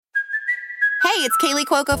Hey, it's Kaylee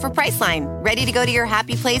Cuoco for Priceline. Ready to go to your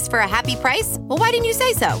happy place for a happy price? Well, why didn't you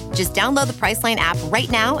say so? Just download the Priceline app right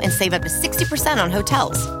now and save up to 60% on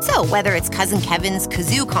hotels. So whether it's Cousin Kevin's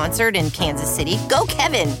Kazoo Concert in Kansas City, go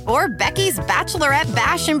Kevin, or Becky's Bachelorette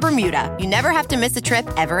Bash in Bermuda, you never have to miss a trip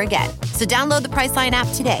ever again. So download the Priceline app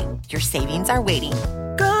today. Your savings are waiting.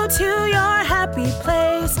 Go to your happy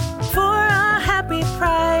place for a happy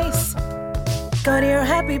price. Go to your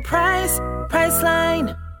happy price,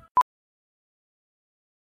 Priceline.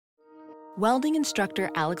 Welding instructor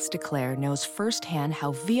Alex DeClaire knows firsthand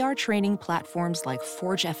how VR training platforms like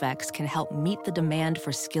ForgeFX can help meet the demand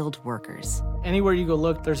for skilled workers. Anywhere you go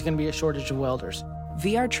look, there's going to be a shortage of welders.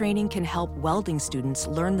 VR training can help welding students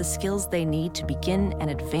learn the skills they need to begin and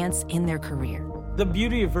advance in their career. The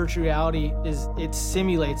beauty of virtual reality is it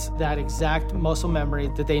simulates that exact muscle memory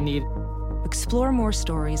that they need. Explore more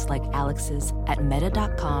stories like Alex's at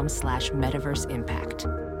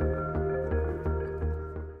meta.com/metaverseimpact.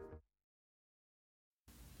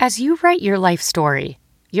 As you write your life story,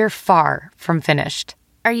 you're far from finished.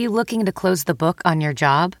 Are you looking to close the book on your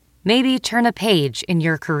job? Maybe turn a page in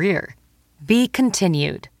your career? Be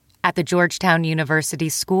continued at the Georgetown University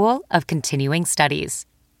School of Continuing Studies.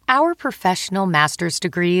 Our professional master's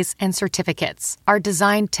degrees and certificates are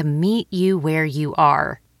designed to meet you where you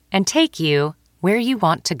are and take you where you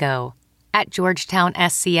want to go. At Georgetown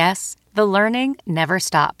SCS, the learning never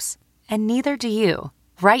stops, and neither do you.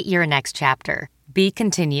 Write your next chapter. Be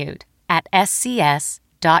continued at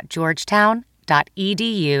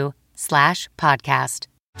scs.georgetown.edu/podcast.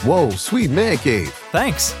 Whoa, sweet man cave.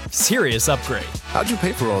 Thanks. Serious upgrade. How'd you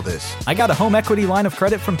pay for all this? I got a home equity line of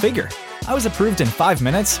credit from Figure. I was approved in 5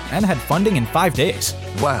 minutes and had funding in 5 days.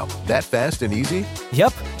 Wow, that fast and easy?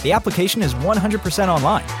 Yep, the application is 100%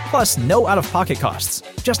 online, plus no out-of-pocket costs.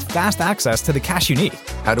 Just fast access to the cash you need.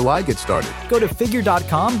 How do I get started? Go to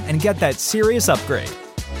figure.com and get that serious upgrade.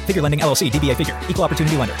 Figure Lending LLC, DBA Figure, Equal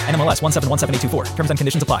Opportunity Lender, NMLS 1717824. Terms and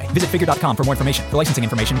conditions apply. Visit figure.com for more information. For licensing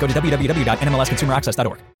information, go to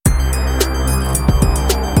www.nmlsconsumeraccess.org.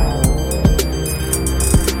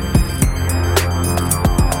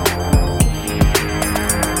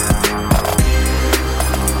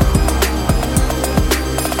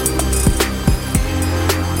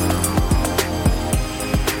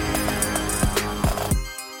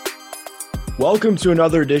 Welcome to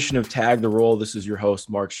another edition of Tag the Roll. This is your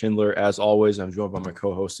host, Mark Schindler. As always, I'm joined by my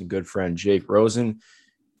co-host and good friend, Jake Rosen.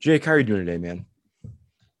 Jake, how are you doing today, man?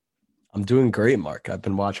 I'm doing great, Mark. I've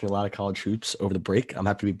been watching a lot of college hoops over the break. I'm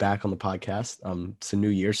happy to be back on the podcast. It's a new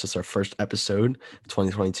year, so it's our first episode of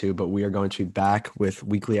 2022, but we are going to be back with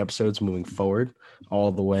weekly episodes moving forward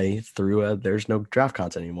all the way through. There's no draft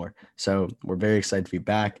content anymore, so we're very excited to be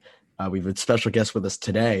back. We have a special guest with us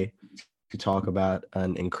today to talk about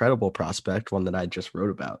an incredible prospect, one that I just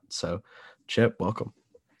wrote about. So, Chet, welcome.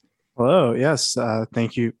 Hello. Yes.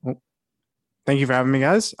 Thank you. Thank you for having me,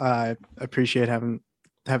 guys. I appreciate having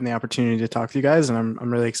the opportunity to talk to you guys, and I'm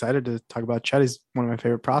really excited to talk about Chet. He's one of my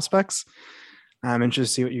favorite prospects. I'm interested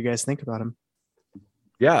to see what you guys think about him.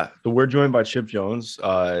 Yeah. So we're joined by Chip Jones.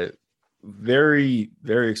 Very,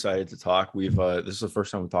 very excited to talk. This is the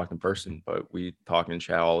first time we talked in person, but we talk in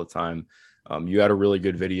chat all the time. You had a really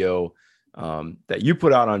good video that you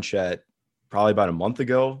put out on Chet probably about a month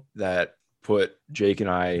ago that put Jake and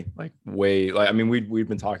I we'd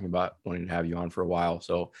been talking about wanting to have you on for a while.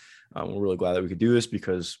 So we're really glad that we could do this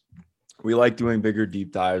because we like doing bigger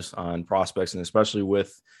deep dives on prospects, and especially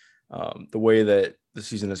with the way that the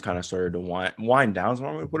season has kind of started to wind down, is what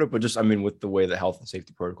I'm going to put it, but just, with the way that health and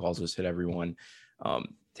safety protocols has hit everyone,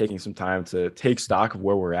 taking some time to take stock of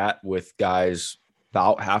where we're at with guys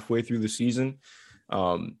about halfway through the season.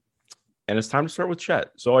 And it's time to start with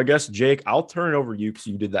Chet. So I guess, Jake, I'll turn it over to you because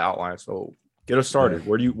you did the outline. So get us started.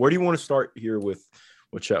 Where do you want to start here with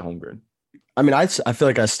Chet Holmgren? I feel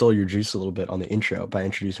like I stole your juice a little bit on the intro by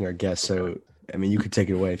introducing our guest. So, you could take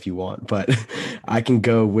it away if you want, but I can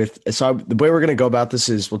go with – so the way we're going to go about this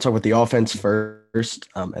is we'll talk about the offense first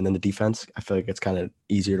and then the defense. I feel like it's kind of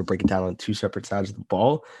easier to break it down on two separate sides of the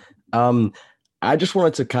ball. I just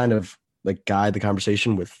wanted to kind of guide the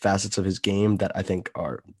conversation with facets of his game that I think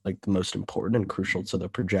are the most important and crucial to the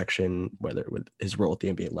projection, whether with his role at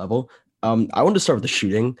the NBA level. I wanted to start with the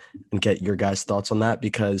shooting and get your guys' thoughts on that,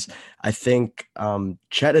 because I think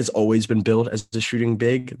Chet has always been billed as a shooting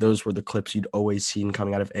big. Those were the clips you'd always seen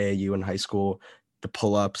coming out of AAU in high school. the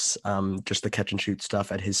pull-ups, just the catch and shoot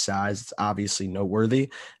stuff at his size. It's obviously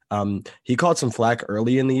noteworthy. He caught some flack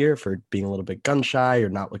early in the year for being a little bit gun shy or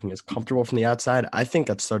not looking as comfortable from the outside. I think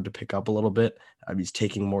that's started to pick up a little bit. He's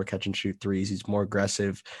taking more catch and shoot threes. He's more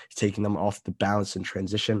aggressive. He's taking them off the bounce and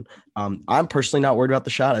transition. I'm personally not worried about the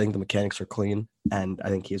shot. I think the mechanics are clean, and I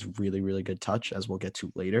think he has really, really good touch, as we'll get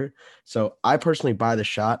to later. So I personally buy the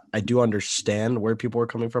shot. I do understand where people were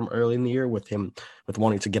coming from early in the year with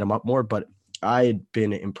wanting to get him up more, but I had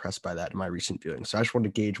been impressed by that in my recent viewing. So I just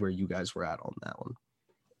wanted to gauge where you guys were at on that one.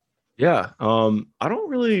 Yeah. I don't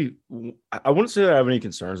really, I wouldn't say that I have any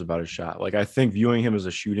concerns about his shot. Like, I think viewing him as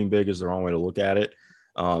a shooting big is the wrong way to look at it.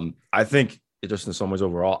 I think it just in some ways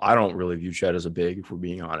overall, I don't really view Chet as a big, if we're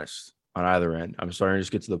being honest, on either end. I'm starting to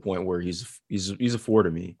just get to the point where he's a four to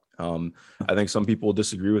me. I think some people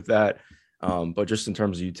disagree with that. But just in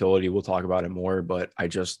terms of utility, we'll talk about it more, but I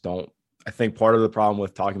just don't. I think part of the problem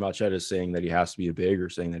with talking about Chet is saying that he has to be a big or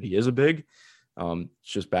saying that he is a big. It's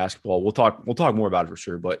just basketball. We'll talk more about it for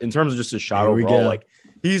sure. But in terms of just his shot overall, like,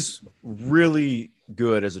 he's really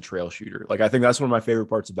good as a trail shooter. Like, I think that's one of my favorite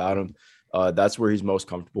parts about him. That's where he's most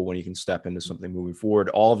comfortable when he can step into something moving forward.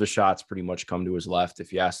 All of the shots pretty much come to his left. If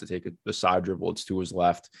he has to take the side dribble, it's to his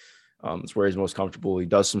left. It's where he's most comfortable. He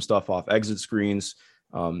does some stuff off exit screens.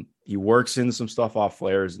 He works in some stuff off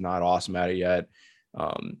flares. Not awesome at it yet.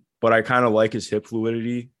 But I kind of like his hip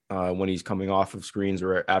fluidity when he's coming off of screens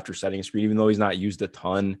or after setting a screen, even though he's not used a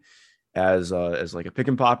ton as like a pick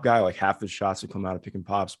and pop guy. Like, half his shots have come out of pick and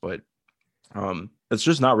pops, but it's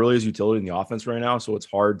just not really his utility in the offense right now. So it's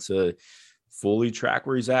hard to fully track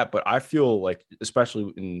where he's at. But I feel like,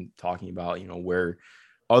 especially in talking about, where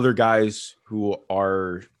other guys who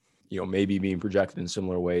are, maybe being projected in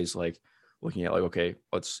similar ways, like looking at like, okay,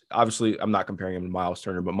 obviously I'm not comparing him to Miles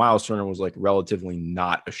Turner, but Miles Turner was like relatively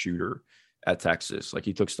not a shooter at Texas. Like,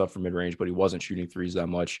 he took stuff from mid range, but he wasn't shooting threes that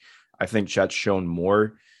much. I think Chet's shown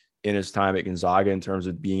more in his time at Gonzaga in terms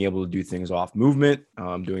of being able to do things off movement,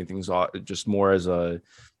 doing things just more as a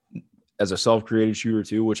self-created shooter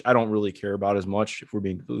too, which I don't really care about as much, if we're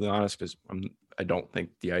being completely honest, because I don't think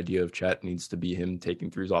the idea of Chet needs to be him taking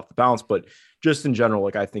threes off the bounce, but just in general,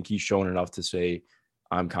 like, I think he's shown enough to say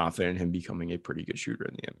I'm confident in him becoming a pretty good shooter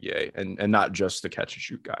in the NBA and not just a catch and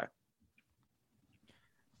shoot guy.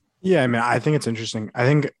 Yeah, I mean, I think it's interesting. I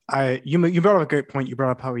think you brought up a great point. You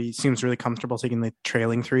brought up how he seems really comfortable taking the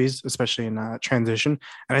trailing threes, especially in transition.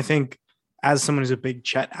 And I think, as someone who's a big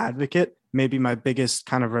Chet advocate, maybe my biggest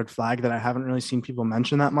kind of red flag that I haven't really seen people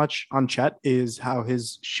mention that much on Chet is how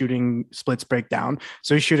his shooting splits break down.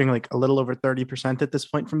 So he's shooting like a little over 30% at this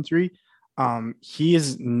point from three. He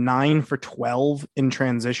is 9 for 12 in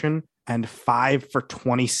transition and 5 for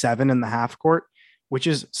 27 in the half court, which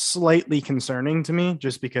is slightly concerning to me,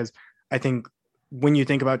 just because I think when you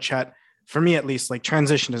think about Chet, for me at least, like,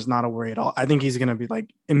 transition is not a worry at all. I think he's going to be like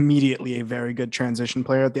immediately a very good transition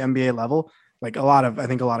player at the NBA level. Like, I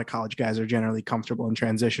think a lot of college guys are generally comfortable in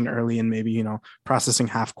transition early, and maybe, processing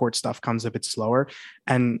half court stuff comes a bit slower.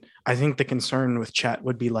 And I think the concern with Chet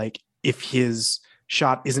would be like, if his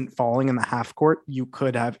shot isn't falling in the half court, you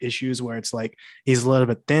could have issues where it's like he's a little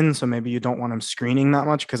bit thin, so maybe you don't want him screening that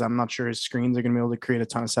much, because I'm not sure his screens are going to be able to create a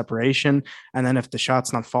ton of separation. And then if the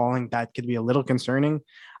shot's not falling, that could be a little concerning.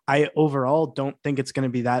 I overall don't think it's going to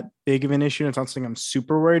be that big of an issue. It's not something I'm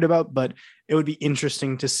super worried about, but it would be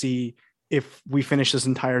interesting to see if we finish this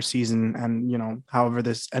entire season and, however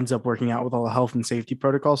this ends up working out with all the health and safety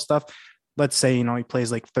protocol stuff. Let's say, he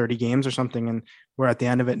plays like 30 games or something, and we're at the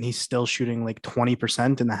end of it and he's still shooting like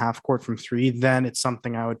 20% in the half court from three. Then it's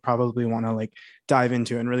something I would probably want to like dive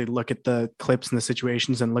into and really look at the clips and the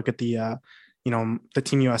situations and look at the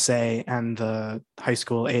Team USA and the high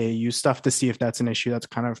school AAU stuff to see if that's an issue that's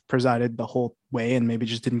kind of presided the whole way and maybe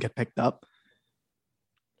just didn't get picked up.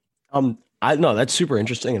 I know that's super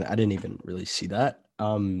interesting, and I didn't even really see that.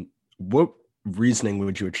 What reasoning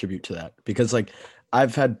would you attribute to that? Because like,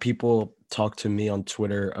 I've had people talk to me on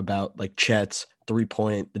Twitter about like Chet's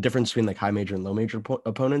 3-point, the difference between like high major and low major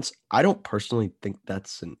opponents. I don't personally think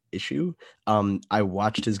that's an issue. I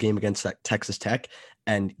watched his game against Texas Tech,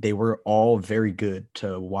 and they were all very good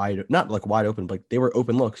to not like wide open, but they were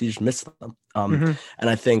open looks. You just missed them. And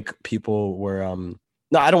I think people were,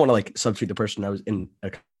 no, I don't want to like substitute the person I was in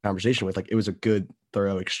a conversation with. Like, it was a good,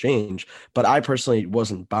 thorough exchange, but I personally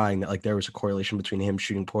wasn't buying that like there was a correlation between him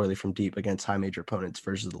shooting poorly from deep against high major opponents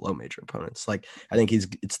versus the low major opponents. Like, I think he's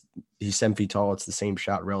 7 feet tall. It's the same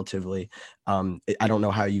shot relatively. I don't know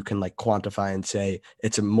how you can like quantify and say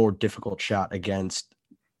it's a more difficult shot against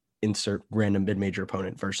insert random mid-major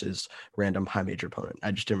opponent versus random high-major opponent.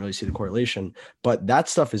 I just didn't really see the correlation, but that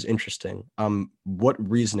stuff is interesting. What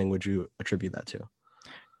reasoning would you attribute that to?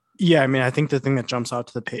 Yeah, I mean, I think the thing that jumps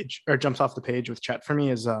off the page with Chet for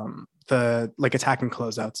me is the like attack and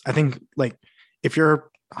closeouts. I think like if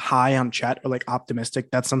you're high on Chet or like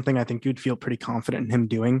optimistic, that's something I think you'd feel pretty confident in him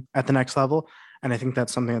doing at the next level. And I think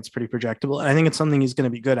that's something that's pretty projectable. And I think it's something he's going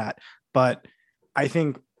to be good at. But I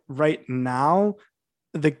think right now,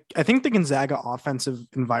 I think the Gonzaga offensive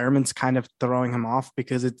environment's kind of throwing him off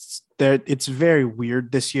because it's very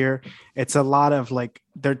weird this year. It's a lot of like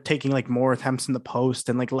they're taking like more attempts in the post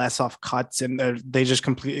and like less off cuts, and they just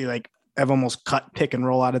completely like have almost cut pick and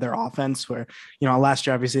roll out of their offense. Where last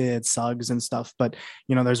year obviously they had Suggs and stuff, but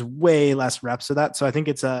there's way less reps of that. So I think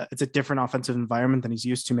it's a different offensive environment than he's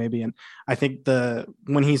used to maybe. And I think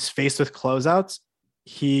when he's faced with closeouts,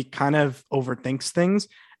 he kind of overthinks things.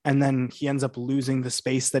 And then he ends up losing the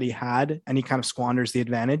space that he had, and he kind of squanders the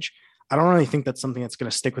advantage. I don't really think that's something that's going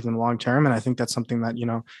to stick with him long term. And I think that's something that,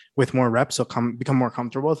 with more reps, he'll become more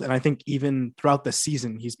comfortable with. And I think even throughout the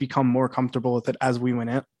season, he's become more comfortable with it as we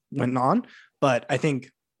went on. But I think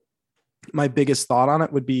my biggest thought on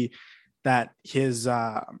it would be that his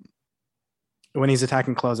when he's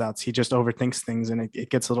attacking closeouts, he just overthinks things, and it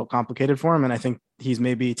gets a little complicated for him. And I think he's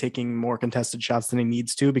maybe taking more contested shots than he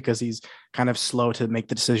needs to because he's kind of slow to make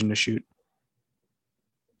the decision to shoot.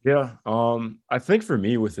 Yeah. I think for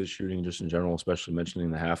me with his shooting, just in general, especially mentioning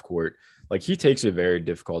the half court, like he takes a very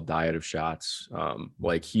difficult diet of shots.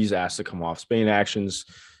 Like he's asked to come off Spain actions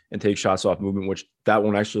and take shots off movement, which that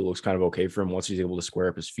one actually looks kind of okay for him once he's able to square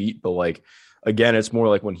up his feet. But like, again, it's more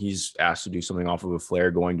like when he's asked to do something off of a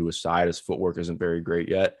flare going to his side, his footwork isn't very great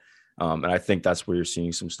yet. And I think that's where you're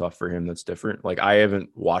seeing some stuff for him that's different. Like I haven't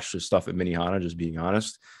watched his stuff at Minnehaha, just being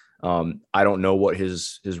honest. I don't know what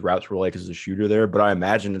his routes were like as a shooter there, but I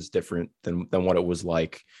imagine it's different than what it was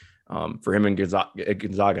like for him in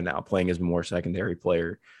Gonzaga now, playing as more secondary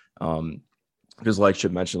player. Because like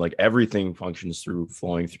Chip mentioned, like everything functions through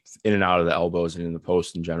flowing in and out of the elbows and in the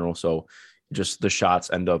post in general. So just the shots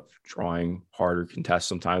end up drawing harder contests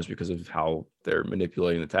sometimes because of how they're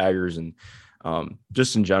manipulating the taggers. And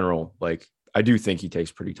just in general, like I do think he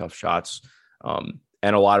takes pretty tough shots.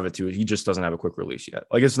 And a lot of it too, he just doesn't have a quick release yet.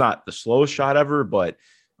 Like it's not the slowest shot ever, but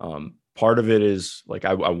part of it is like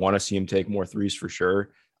I want to see him take more threes for sure.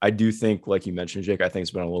 I do think, like you mentioned, Jake, I think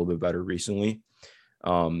it's been a little bit better recently.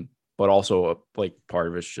 But also like part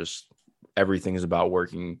of it's just everything is about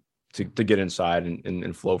working to get inside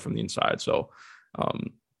and flow from the inside. So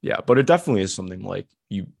yeah, but it definitely is something like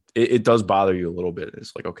it does bother you a little bit.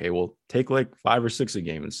 It's like, okay, well, take like 5 or 6 a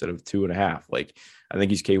game instead of 2.5. Like I think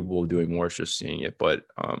he's capable of doing more. It's just seeing it. But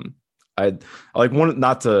I like one,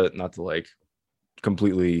 not to like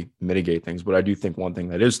completely mitigate things, but I do think one thing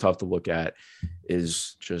that is tough to look at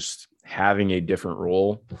is just having a different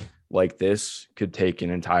role like this could take an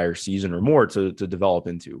entire season or more to develop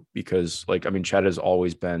into, because like, I mean, Chet has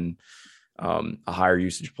always been a higher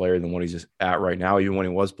usage player than what he's at right now, even when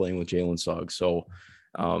he was playing with Jalen Suggs. So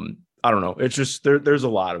I don't know. It's just there's a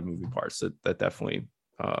lot of moving parts that definitely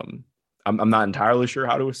I'm not entirely sure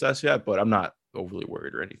how to assess yet, but I'm not overly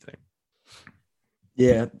worried or anything.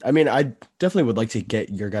 Yeah, I mean, I definitely would like to get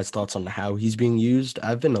your guys' thoughts on how he's being used.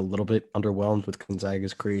 I've been a little bit underwhelmed with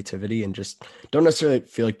Gonzaga's creativity and just don't necessarily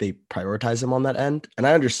feel like they prioritize him on that end. And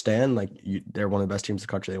I understand, like, they're one of the best teams in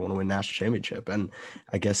the country. They want to win national championship. And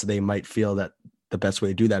I guess they might feel that the best way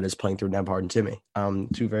to do that is playing through Nembhard and Timmy,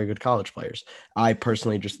 two very good college players. I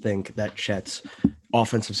personally just think that Chet's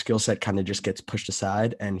offensive skill set kind of just gets pushed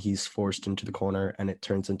aside and he's forced into the corner and it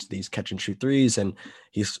turns into these catch and shoot threes. And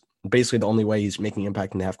he's basically the only way he's making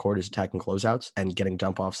impact in the half court is attacking closeouts and getting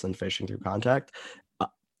dump offs and finishing through contact.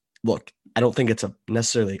 Look, I don't think it's a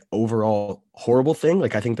necessarily overall horrible thing.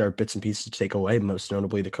 Like, I think there are bits and pieces to take away, most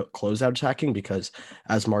notably the closeout attacking, because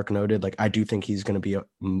as Mark noted, like, I do think he's going to be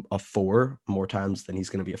a 4 more times than he's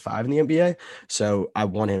going to be a 5 in the NBA. So I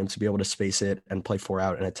want him to be able to space it and play 4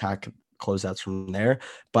 out and attack closeouts from there.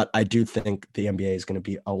 But I do think the NBA is going to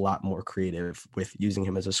be a lot more creative with using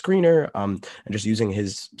him as a screener and just using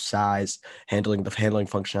his size, handling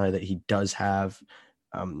functionality that he does have,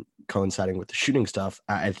 coinciding with the shooting stuff.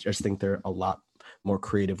 I just think there are a lot more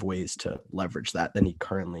creative ways to leverage that than he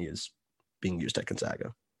currently is being used at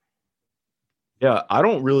Gonzaga. Yeah, I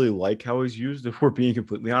don't really like how he's used, if we're being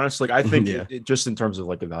completely honest. Like, I think it just in terms of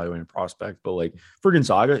like evaluating prospect, but like for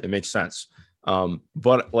Gonzaga, it makes sense.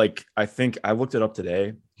 But like, I think I looked it up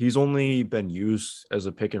today. He's only been used as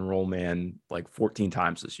a pick and roll man like 14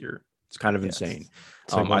 times this year. It's kind of insane.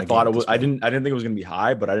 Like I thought it was, I didn't think it was going to be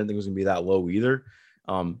high, but I didn't think it was going to be that low either.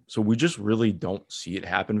 So we just really don't see it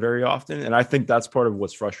happen very often. And I think that's part of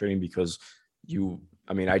what's frustrating because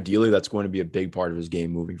ideally that's going to be a big part of his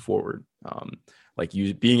game moving forward. Like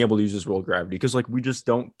being able to use his roll gravity, because like we just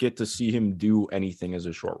don't get to see him do anything as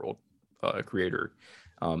a short roll creator.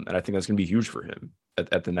 And I think that's going to be huge for him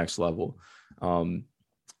at the next level.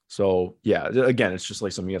 So yeah, again, it's just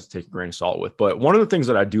like something you have to take a grain of salt with. But one of the things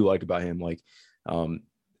that I do like about him, like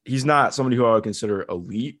he's not somebody who I would consider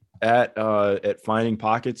elite at finding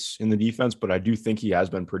pockets in the defense, but I do think he has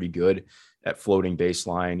been pretty good at floating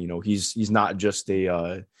baseline. You know, he's not just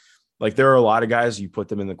like there are a lot of guys you put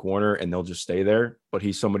them in the corner and they'll just stay there, but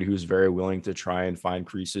he's somebody who's very willing to try and find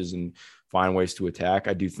creases and find ways to attack.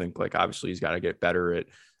 I do think like obviously he's got to get better at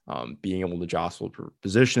being able to jostle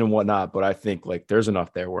position and whatnot, but I think like there's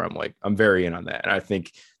enough there where I'm very in on that. And I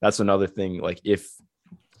think that's another thing. Like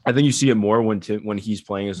I think you see it more when he's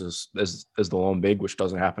playing as the lone big, which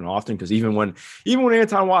doesn't happen often. Cause even when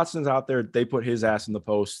Anton Watson's out there, they put his ass in the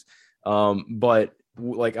post. But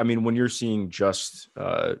like, I mean, when you're seeing just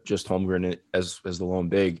Holmgren as the lone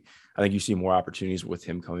big, I think you see more opportunities with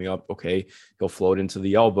him coming up. Okay, he'll float into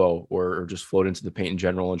the elbow or just float into the paint in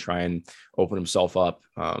general and try and open himself up.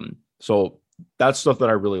 So that's stuff that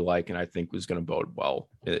I really like and I think was going to bode well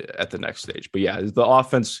at the next stage. But yeah, the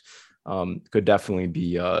offense could definitely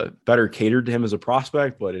be better catered to him as a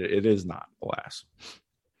prospect, but it is not, alas.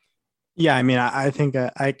 Yeah, I mean, I think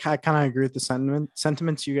I kind of agree with the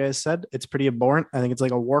sentiments you guys said. It's pretty abhorrent. I think it's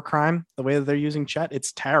like a war crime the way that they're using Chet.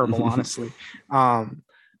 It's terrible, honestly.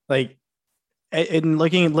 Like, in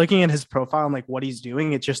looking at his profile and like what he's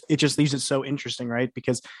doing, it just leaves it so interesting, right?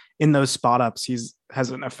 Because in those spot ups,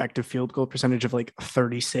 has an effective field goal percentage of like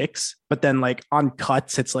 36, but then like on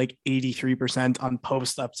cuts, it's like 83%. On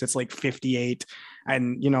post ups, it's like 58.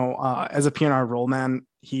 And as a PNR roll man,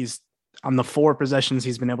 he's on the 4 possessions,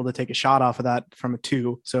 he's been able to take a shot off of that from a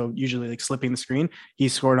 2. So usually like slipping the screen, he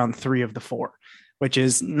scored on 3 of the 4, which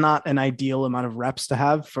is not an ideal amount of reps to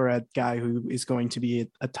have for a guy who is going to be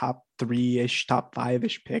a top 3-ish, top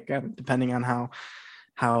 5-ish pick, depending on how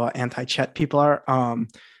anti-Chet people are.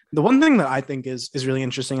 The one thing that I think is really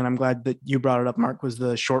interesting, and I'm glad that you brought it up, Mark, was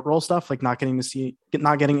the short roll stuff, like not getting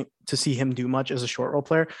to see him do much as a short roll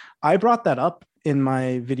player. I brought that up in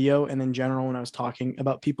my video and in general when I was talking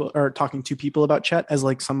to people about Chet as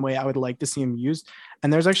like some way I would like to see him used.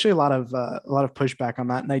 And there's actually a lot of pushback on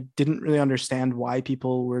that. And I didn't really understand why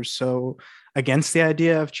people were so against the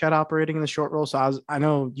idea of Chet operating in the short roll. So I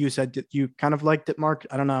know you said that you kind of liked it, Mark.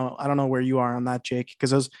 I don't know where you are on that, Jake,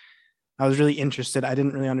 because I was really interested. I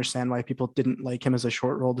didn't really understand why people didn't like him as a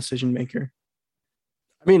short roll decision maker.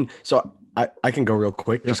 I mean, so I can go real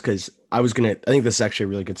quick just because I think this is actually a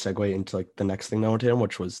really good segue into like the next thing I wanted to him,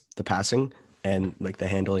 which was the passing and like the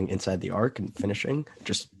handling inside the arc and finishing,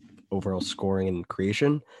 just overall scoring and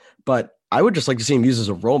creation. But I would just like to see him used as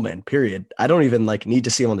a roll man, period. I don't even like need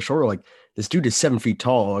to see him on the short roll. Like this dude is 7 feet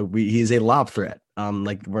tall. He's a lob threat.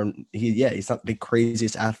 He's not the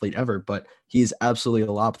craziest athlete ever, but he's absolutely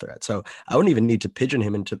a lob threat. So I wouldn't even need to pigeonhole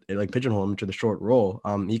him into the short roll.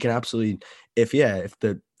 He can absolutely, if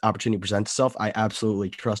the opportunity presents itself, I absolutely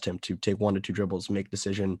trust him to take 1 to 2 dribbles, make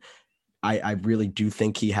decision. I really do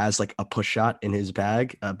think he has like a push shot in his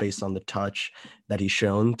bag based on the touch that he's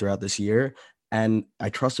shown throughout this year. And I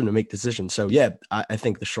trust him to make decisions. So yeah, I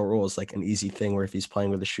think the short roll is like an easy thing where if he's playing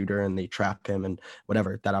with a shooter and they trap him and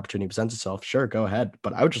whatever, that opportunity presents itself, sure, go ahead.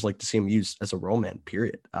 But I would just like to see him used as a roll man,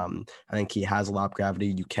 period. I think he has a lot of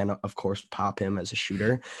gravity. You can, of course, pop him as a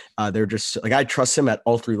shooter. They're just like, I trust him at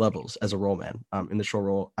all 3 levels as a roll man, in the short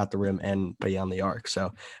roll, at the rim, and beyond the arc.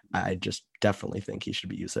 So I just definitely think he should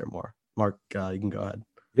be used there more. Mark, you can go ahead.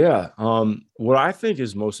 Yeah. What I think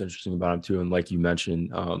is most interesting about him too, and like you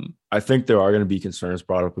mentioned, I think there are going to be concerns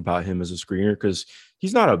brought up about him as a screener because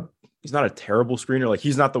he's not a terrible screener. Like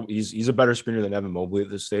he's a better screener than Evan Mobley at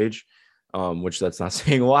this stage, which that's not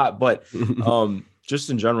saying a lot, but just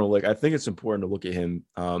in general, like I think it's important to look at him.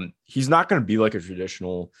 He's not going to be like a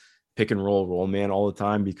traditional pick and roll man all the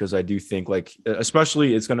time because I do think like,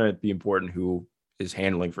 especially it's going to be important who is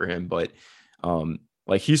handling for him, but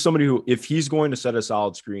like he's somebody who, if he's going to set a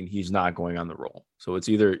solid screen, he's not going on the roll. So it's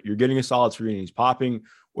either you're getting a solid screen and he's popping,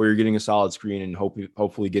 or you're getting a solid screen and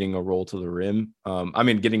hopefully getting a roll to the rim.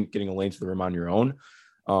 Getting a lane to the rim on your own.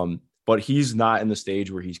 But he's not in the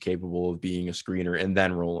stage where he's capable of being a screener and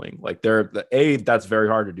then rolling. Like that's very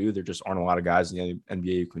hard to do. There just aren't a lot of guys in the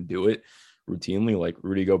NBA who can do it routinely, like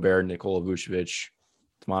Rudy Gobert, Nikola Vucevic,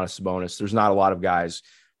 Domantas Sabonis. There's not a lot of guys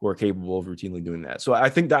who are capable of routinely doing that. So I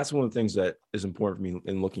think that's one of the things that is important for me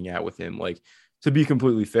in looking at with him. Like, to be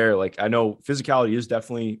completely fair, like I know physicality is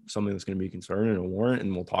definitely something that's going to be a concern and a warrant,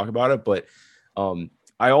 and we'll talk about it, but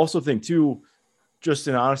I also think too, just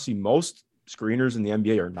in honesty, most screeners in the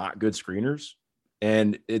NBA are not good screeners.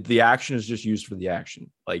 And the action is just used for the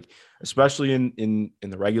action. Like, especially in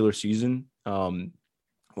the regular season,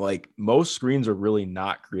 like most screens are really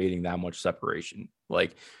not creating that much separation.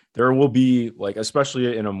 Like there will be like,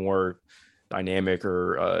 especially in a more dynamic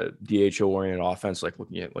or DHO oriented offense, like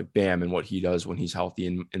looking at like Bam and what he does when he's healthy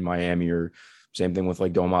in Miami, or same thing with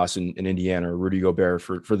like Domas in Indiana, or Rudy Gobert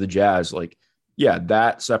for the Jazz. Like, yeah,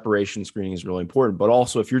 that separation screening is really important. But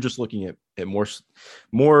also if you're just looking at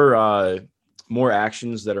more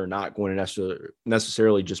actions that are not going to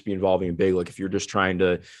necessarily just be involving a big, like if you're just trying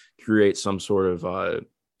to create some sort of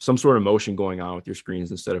motion going on with your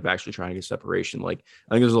screens instead of actually trying to get separation. Like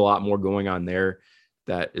I think there's a lot more going on there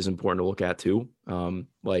that is important to look at too.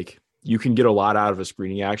 Like you can get a lot out of a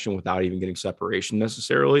screening action without even getting separation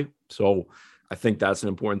necessarily. So I think that's an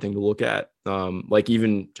important thing to look at. Like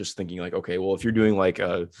even just thinking like, okay, well, if you're doing like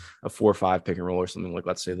a 4-5 pick and roll or something, like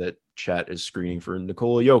let's say that Chet is screening for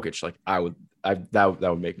Nikola Jokic, like that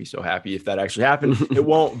would make me so happy if that actually happened. It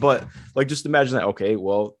won't, but like just imagine that. Okay,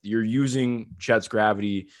 well, you're using Chet's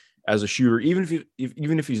gravity as a shooter, even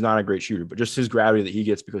if he's not a great shooter, but just his gravity that he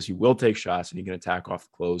gets because he will take shots and he can attack off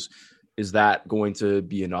the close. Is that going to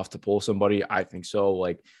be enough to pull somebody? I think so.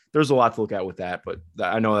 Like there's a lot to look at with that, but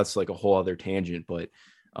I know that's like a whole other tangent, but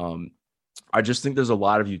I just think there's a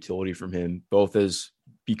lot of utility from him, both as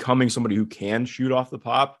becoming somebody who can shoot off the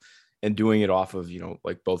pop and doing it off of,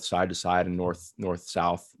 like both side to side and north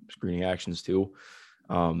south screening actions too.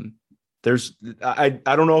 I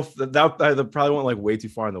don't know if that I probably went like way too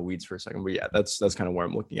far in the weeds for a second, but yeah, that's kind of where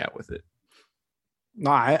I'm looking at with it. No,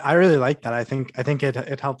 I really like that. I think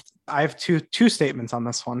it helped. I have two statements on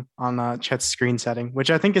this one on Chet's screen setting, which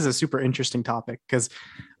I think is a super interesting topic, because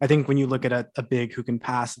I think when you look at a big who can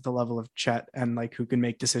pass at the level of Chet and like who can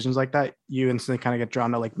make decisions like that, you instantly kind of get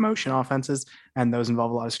drawn to like motion offenses, and those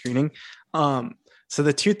involve a lot of screening. So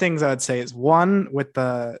the two things I would say is, one, with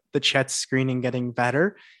the Chet screening getting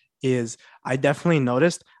better, is I definitely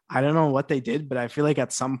noticed, I don't know what they did, but I feel like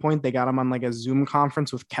at some point they got him on like a Zoom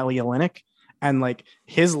conference with Kelly Olynyk. And like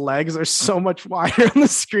his legs are so much wider on the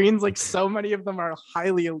screens. Like so many of them are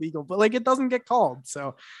highly illegal, but like it doesn't get called.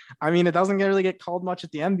 So, I mean, it doesn't really get called much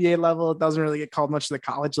at the NBA level. It doesn't really get called much at the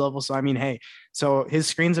college level. So, I mean, hey, so his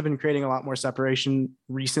screens have been creating a lot more separation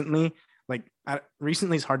recently. Like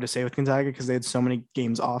recently is hard to say with Gonzaga because they had so many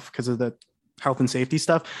games off because of the health and safety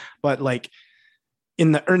stuff. But like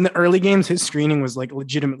in the early games, his screening was like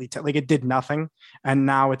legitimately like it did nothing. And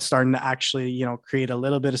now it's starting to actually, create a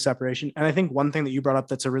little bit of separation. And I think one thing that you brought up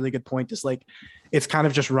that's a really good point is like, it's kind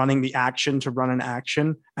of just running the action to run an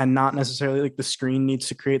action and not necessarily like the screen needs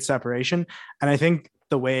to create separation. And I think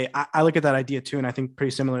the way I look at that idea too, and I think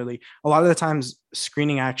pretty similarly, a lot of the times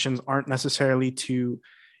screening actions aren't necessarily to,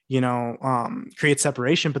 create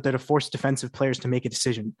separation, but they're to force defensive players to make a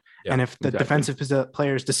decision. Yeah, and if the defensive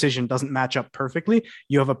player's decision doesn't match up perfectly,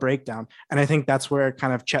 you have a breakdown. And I think that's where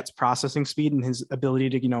kind of Chet's processing speed and his ability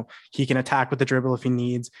to, he can attack with the dribble if he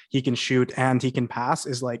needs, he can shoot and he can pass,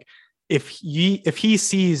 is like, if he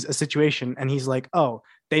sees a situation and he's like, oh,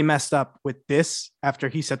 they messed up with this after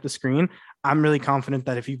he set the screen, I'm really confident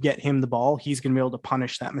that if you get him the ball, he's going to be able to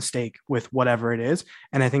punish that mistake with whatever it is.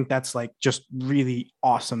 And I think that's like just really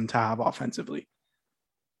awesome to have offensively.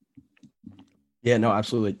 Yeah, no,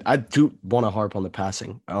 absolutely. I do want to harp on the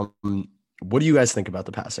passing. What do you guys think about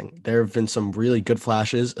the passing? There have been some really good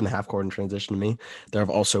flashes in the half court and transition to me. There have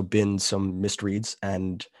also been some missed reads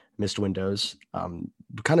and missed windows.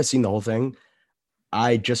 Kind of seen the whole thing.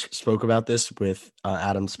 I just spoke about this with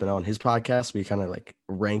Adam Spinell on his podcast. We kind of like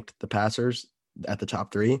ranked the passers at the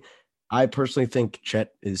top 3. I personally think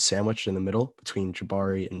Chet is sandwiched in the middle between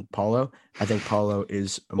Jabari and Paulo. I think Paulo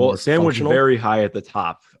is sandwiched very high at the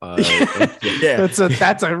top. Yeah,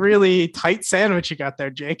 that's a really tight sandwich you got there,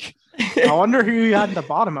 Jake. I wonder who you had at the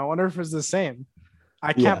bottom. I wonder if it's the same.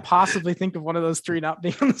 I can't possibly think of one of those 3 not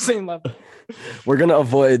being on the same level. We're gonna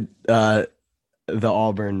avoid the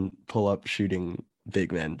Auburn pull-up shooting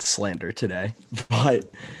big man slander today,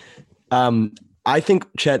 but I think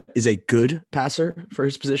Chet is a good passer for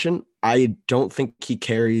his position. I don't think he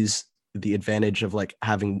carries the advantage of like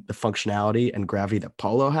having the functionality and gravity that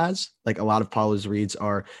Paulo has. Like a lot of Paulo's reads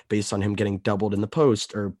are based on him getting doubled in the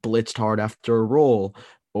post or blitzed hard after a roll,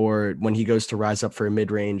 or when he goes to rise up for a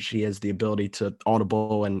mid-range, he has the ability to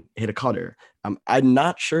audible and hit a cutter. I'm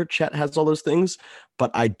not sure Chet has all those things,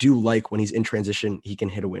 but I do like when he's in transition, he can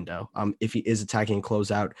hit a window. If he is attacking and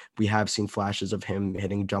closeout, we have seen flashes of him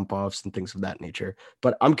hitting jump offs and things of that nature.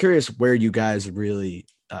 But I'm curious where you guys really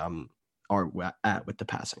are at with the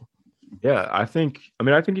passing. Yeah, I think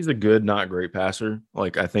he's a good, not great passer.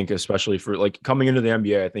 Like, I think especially for like coming into the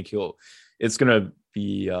NBA, I think it's gonna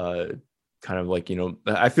be kind of like,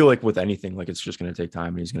 I feel like with anything, like it's just gonna take time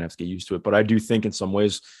and he's gonna have to get used to it. But I do think in some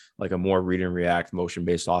ways, like a more read and react motion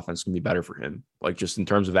based offense can be better for him, like just in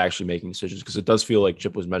terms of actually making decisions. Because it does feel like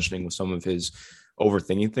Chip was mentioning with some of his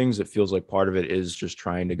overthinking things, it feels like part of it is just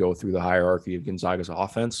trying to go through the hierarchy of Gonzaga's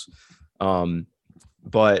offense.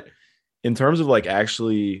 But in terms of like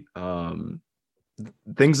actually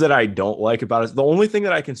things that I don't like about it, the only thing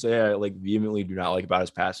that I can say I like vehemently do not like about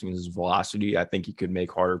his passing is his velocity. I think he could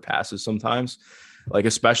make harder passes sometimes, like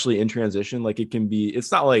especially in transition. Like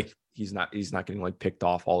it's not like he's not getting like picked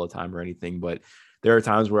off all the time or anything, but there are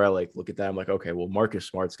times where I like look at that. I'm like, okay, well, Marcus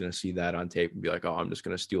Smart's going to see that on tape and be like, oh, I'm just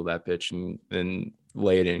going to steal that pitch and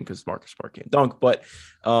lay it in because Marcus Smart can't dunk. But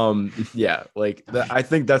yeah, like I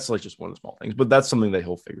think that's like just one of the small things, but that's something that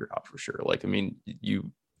he'll figure out for sure. Like, I mean,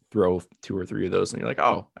 you throw 2 or 3 of those and you're like,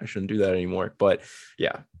 oh, I shouldn't do that anymore. But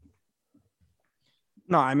yeah.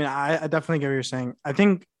 No, I mean, I definitely get what you're saying. I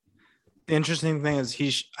think the interesting thing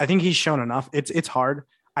is I think he's shown enough. It's hard.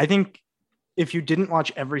 I think if you didn't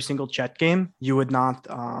watch every single Chet game, you would not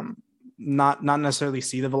necessarily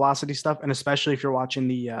see the velocity stuff, and especially if you're watching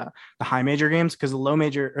the high major games, because the low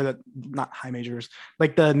major or the not high majors,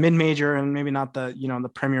 like the mid major and maybe not the the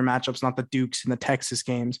premier matchups, not the Dukes and the Texas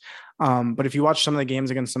games, but if you watch some of the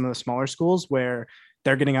games against some of the smaller schools where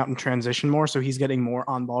they're getting out in transition more, so he's getting more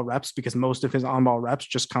on ball reps because most of his on ball reps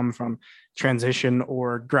just come from transition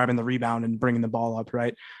or grabbing the rebound and bringing the ball up,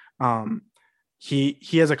 right?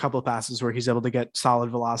 He has a couple of passes where he's able to get solid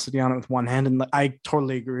velocity on it with one hand. And I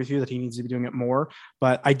totally agree with you that he needs to be doing it more,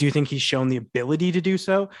 but I do think he's shown the ability to do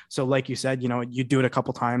so. So like you said, you do it a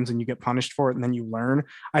couple times and you get punished for it and then you learn.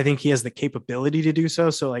 I think he has the capability to do so.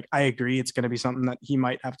 So like, I agree. It's going to be something that he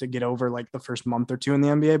might have to get over like the first month or two in the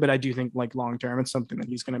NBA, but I do think like long-term, it's something that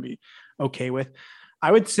he's going to be okay with.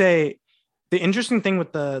 I would say the interesting thing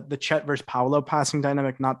with the Chet versus Paolo passing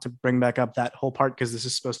dynamic, not to bring back up that whole part because this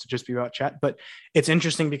is supposed to just be about Chet, but it's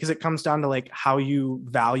interesting because it comes down to like how you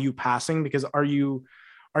value passing. Because are you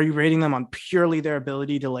rating them on purely their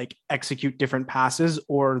ability to like execute different passes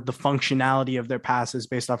or the functionality of their passes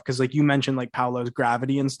based off? Because like you mentioned like Paolo's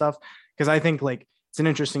gravity and stuff. Because I think like it's an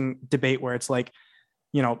interesting debate where it's like,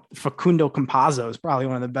 Facundo Campazzo is probably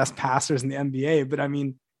one of the best passers in the NBA, but I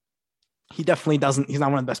mean, he's not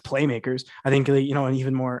one of the best playmakers. I think,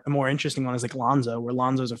 a more interesting one is like Lonzo, where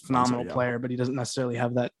Lonzo's a phenomenal player, but he doesn't necessarily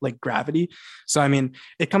have that like gravity. So, I mean,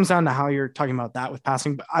 it comes down to how you're talking about that with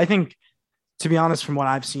passing. But I think, to be honest, from what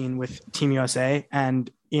I've seen with Team USA and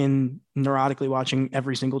in neurotically watching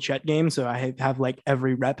every single Chet game, so I have like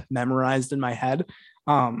every rep memorized in my head.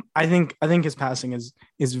 I think his passing is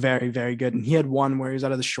very, very good. And he had one where he was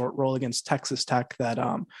out of the short roll against Texas Tech that,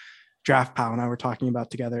 Draft Pow and I were talking about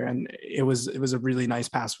together, and it was a really nice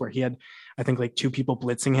pass where he had, I think, like 2 people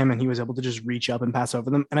blitzing him and he was able to just reach up and pass over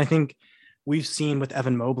them. And I think we've seen with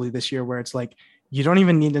Evan Mobley this year where it's like you don't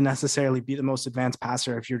even need to necessarily be the most advanced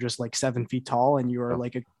passer if you're just like 7 feet tall and you are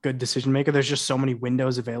like a good decision maker. There's just so many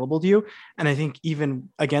windows available to you. And I think even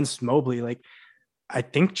against Mobley, like I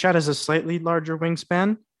think Chet has a slightly larger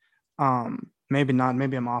wingspan. Maybe not,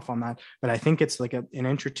 maybe I'm off on that, but I think it's like an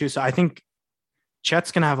inch or two. So I think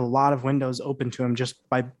Chet's going to have a lot of windows open to him just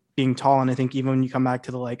by being tall. And I think even when you come back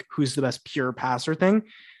to the, like, who's the best pure passer thing,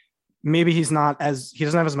 maybe he doesn't have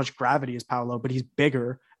as much gravity as Paolo, but he's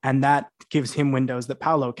bigger. And that gives him windows that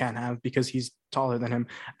Paolo can't have because he's taller than him.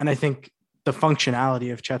 And I think the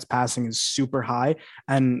functionality of Chet's passing is super high.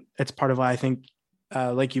 And it's part of why I think,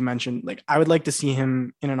 like you mentioned, like I would like to see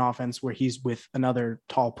him in an offense where he's with another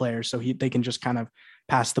tall player. So they can just kind of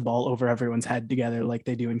pass the ball over everyone's head together like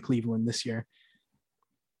they do in Cleveland this year.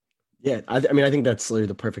 Yeah, I mean, I think that's literally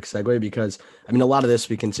the perfect segue because, I mean, a lot of this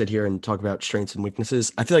we can sit here and talk about strengths and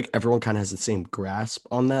weaknesses. I feel like everyone kind of has the same grasp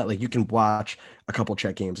on that. Like you can watch a couple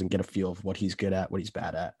Chet games and get a feel of what he's good at, what he's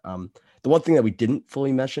bad at. The one thing that we didn't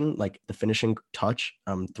fully mention, like the finishing touch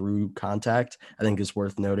through contact, I think is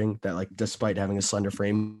worth noting that, like, despite having a slender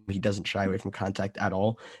frame, he doesn't shy away from contact at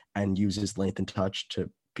all and uses length and touch to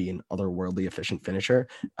be an otherworldly efficient finisher.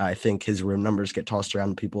 I think his rim numbers get tossed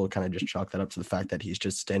around. People kind of just chalk that up to the fact that he's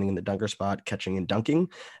just standing in the dunker spot, catching and dunking.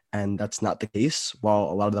 And that's not the case. While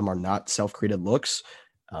a lot of them are not self-created looks,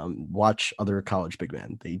 watch other college big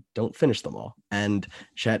men. They don't finish them all. And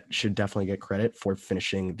Chet should definitely get credit for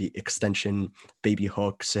finishing the extension, baby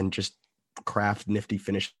hooks, and just craft nifty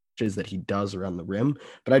finishes that he does around the rim.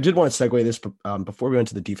 But I did want to segue this before we went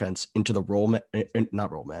to the defense into the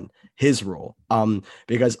his role.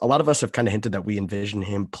 Because a lot of us have kind of hinted that we envision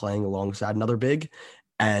him playing alongside another big.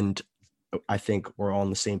 And I think we're all on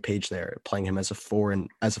the same page there, playing him as a 4 and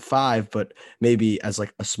as a 5, but maybe as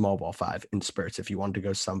like a small ball 5 in spurts if you wanted to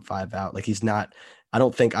go some 5 out. Like he's not, I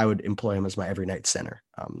don't think I would employ him as my every night center.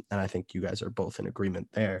 And I think you guys are both in agreement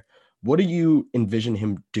there. What do you envision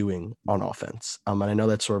him doing on offense? And I know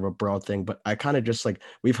that's sort of a broad thing, but I kind of just like,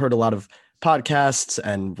 we've heard a lot of podcasts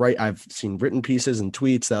and I've seen written pieces and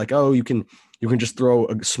tweets that like, oh, you can just throw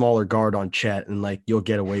a smaller guard on Chet and like you'll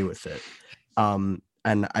get away with it.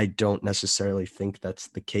 And I don't necessarily think that's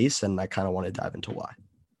the case, and I kind of want to dive into why.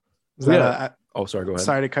 Sorry, go ahead.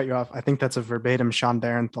 Sorry to cut you off. I think that's a verbatim Sean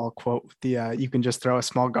Barenthal quote with the you can just throw a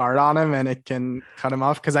small guard on him and it can cut him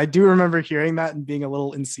off, because I do remember hearing that and being a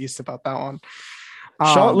little incensed about that one.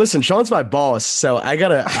 Sean, listen, Sean's my boss, so I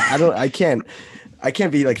can't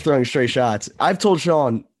be like throwing stray shots. I've told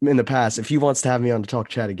Sean in the past, if he wants to have me on to talk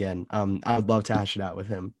Chat again, I would love to hash it out with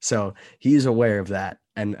him. So he's aware of that,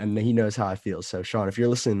 and he knows how I feel. So Sean, if you're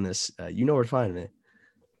listening to this, you know where to find me.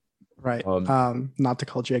 Right. Not to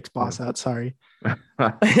call Jake's boss out. Sorry.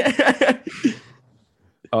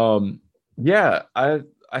 Yeah, I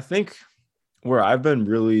think where I've been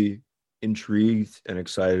really intrigued and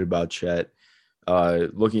excited about Chet,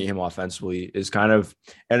 looking at him offensively, is kind of,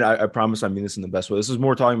 and I promise I mean this in the best way. This is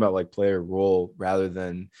more talking about like player role rather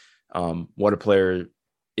than what a player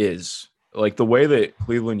is. Like the way that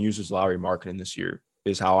Cleveland uses Lauri Markkanen this year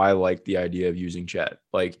is how I like the idea of using Chet.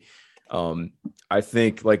 Like, I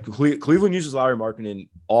think like Cleveland uses Lauri Markkanen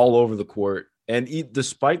all over the court, and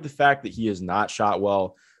despite the fact that he has not shot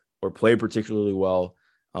well or played particularly well,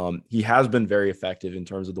 he has been very effective in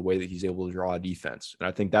terms of the way that he's able to draw a defense. And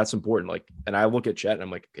I think that's important. Like, and I look at Chet and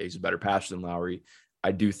I'm like, okay, he's a better passer than Lauri.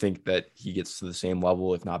 I do think that he gets to the same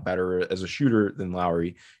level, if not better, as a shooter than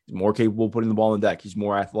Lauri. He's more capable of putting the ball on the deck. He's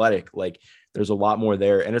more athletic. Like, there's a lot more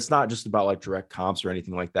there. And it's not just about like direct comps or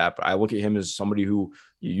anything like that, but I look at him as somebody who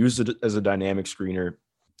you use it as a dynamic screener.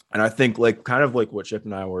 And I think like kind of like what Chip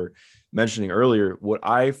and I were mentioning earlier, what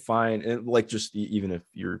I find, and like just even if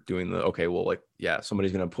you're doing okay, well, like, yeah,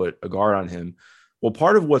 somebody's going to put a guard on him. Well,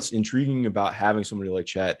 part of what's intriguing about having somebody like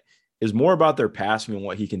Chet is more about their passing and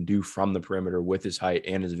what he can do from the perimeter with his height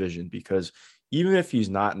and his vision, because even if he's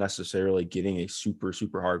not necessarily getting a super,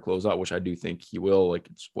 super hard closeout, which I do think he will, like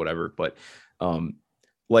it's whatever, but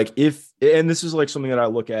like and this is like something that I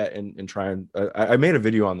look at and try and, I made a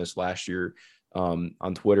video on this last year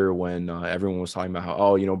on Twitter when everyone was talking about how,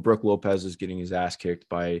 oh, you know, Brook Lopez is getting his ass kicked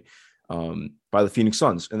by the Phoenix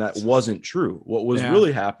Suns. And that wasn't true. What was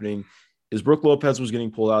really happening is Brook Lopez was getting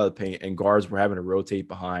pulled out of the paint and guards were having to rotate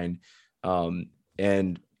behind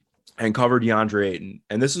and cover DeAndre Ayton.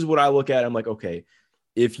 And this is what I look at. I'm like, okay,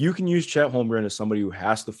 if you can use Chet Holmgren as somebody who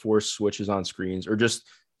has to force switches on screens or just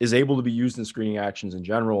is able to be used in screening actions in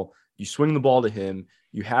general, you swing the ball to him,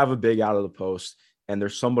 you have a big out of the post, and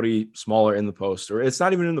there's somebody smaller in the post, or it's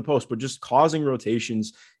not even in the post, but just causing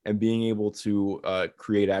rotations and being able to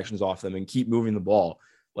create actions off them and keep moving the ball.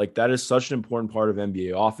 Like that is such an important part of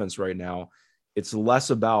NBA offense right now. It's less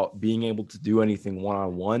about being able to do anything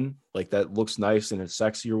one-on-one, like that looks nice and it's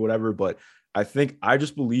sexy or whatever. But I think I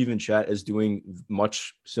just believe in Chet as doing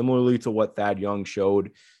much similarly to what Thad Young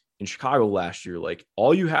showed in Chicago last year. Like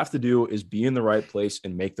all you have to do is be in the right place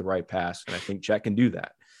and make the right pass. And I think Chet can do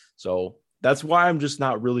that. So that's why I'm just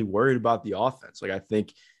not really worried about the offense. Like I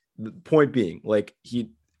think the point being, like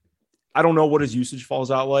I don't know what his usage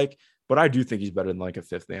falls out like, but I do think he's better than like a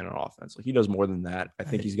fifth man on offense. Like he does more than that. I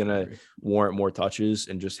think he's going to warrant more touches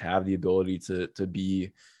and just have the ability to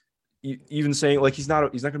be even saying like, he's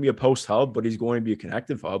not going to be a post hub, but he's going to be a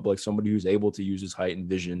connective hub, like somebody who's able to use his height and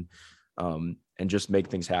vision and just make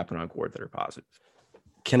things happen on court that are positive.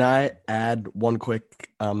 Can I add one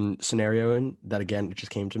quick scenario in that, again, it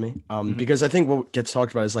just came to me? Because I think what gets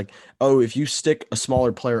talked about is like, oh, if you stick a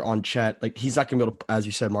smaller player on Chet, like he's not going to be able to, as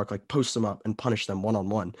you said, Mark, like post them up and punish them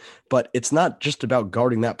one-on-one. But it's not just about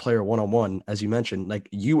guarding that player one-on-one, as you mentioned. Like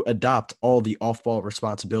you adopt all the off-ball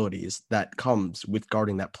responsibilities that comes with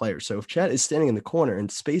guarding that player. So if Chet is standing in the corner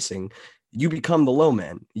and spacing, you become the low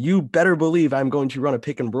man. You better believe I'm going to run a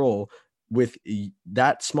pick and roll with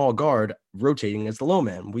that small guard rotating as the low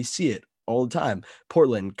man. We see it all the time.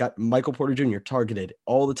 Portland got Michael Porter Jr. targeted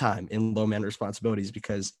all the time in low man responsibilities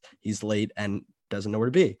because he's late and doesn't know where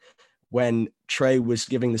to be. When Trey was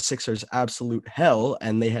giving the Sixers absolute hell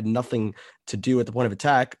and they had nothing to do at the point of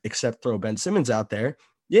attack except throw Ben Simmons out there,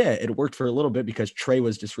 yeah, it worked for a little bit because Trey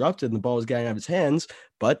was disrupted and the ball was getting out of his hands,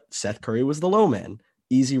 but Seth Curry was the low man.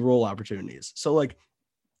 Easy roll opportunities. So like,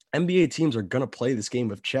 NBA teams are going to play this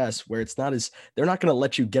game of chess where it's not as they're not going to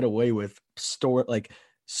let you get away with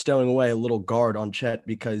stowing away a little guard on Chet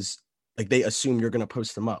because like they assume you're going to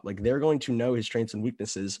post him up. Like they're going to know his strengths and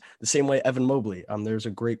weaknesses the same way Evan Mobley. There's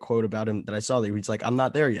a great quote about him that I saw there. He's like, I'm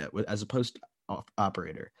not there yet as a post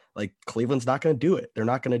operator. Like Cleveland's not going to do it. They're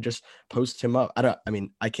not going to just post him up.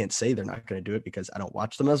 I can't say they're not going to do it because I don't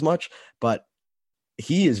watch them as much, but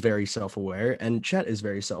he is very self-aware and Chet is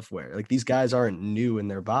very self-aware. Like these guys aren't new in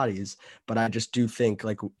their bodies, but I just do think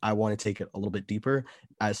like I want to take it a little bit deeper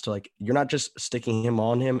as to like, you're not just sticking him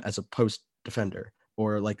on him as a post defender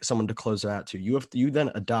or like someone to close it out to. You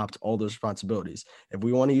then adopt all those responsibilities. If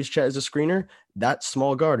we want to use Chet as a screener, that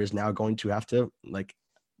small guard is now going to have to like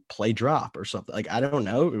play drop or something. Like, I don't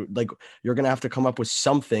know, like you're going to have to come up with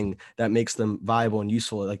something that makes them viable and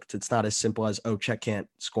useful. Like it's not as simple as, oh, Chet can't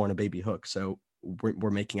score on a baby hook. So we're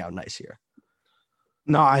making out nice here.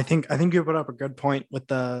 No, I think you put up a good point with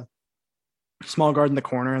the small guard in the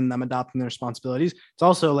corner and them adopting their responsibilities. It's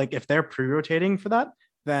also like if they're pre-rotating for that,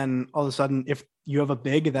 then all of a sudden, if you have a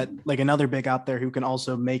big that like another big out there who can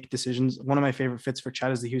also make decisions. One of my favorite fits for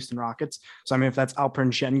Chet is the Houston Rockets. So I mean, if that's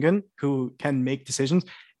Alperen Şengün who can make decisions,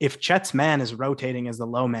 if Chet's man is rotating as the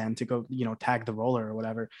low man to go, tag the roller or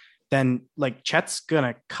whatever, then like Chet's going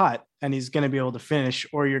to cut and he's going to be able to finish,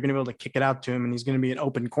 or you're going to be able to kick it out to him and he's going to be an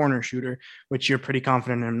open corner shooter, which you're pretty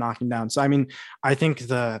confident in him knocking down. So, I mean, I think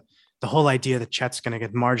the whole idea that Chet's going to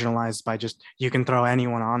get marginalized by just, you can throw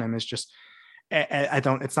anyone on him is just,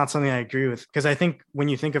 it's not something I agree with. Because I think when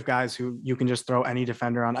you think of guys who you can just throw any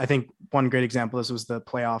defender on, I think one great example of this was the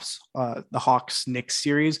playoffs, the Hawks-Knicks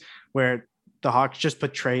series, where the Hawks just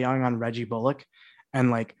put Trae Young on Reggie Bullock,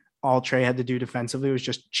 and like all Trae had to do defensively was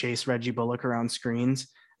just chase Reggie Bullock around screens.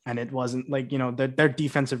 And it wasn't like, their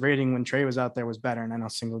defensive rating when Trae was out there was better. And I know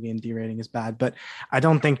single game D rating is bad, but I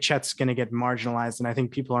don't think Chet's going to get marginalized. And I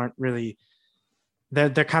think people aren't really, they're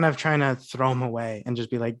kind of trying to throw him away and just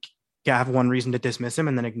be like, have one reason to dismiss him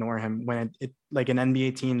and then ignore him, when it like an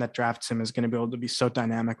NBA team that drafts him is going to be able to be so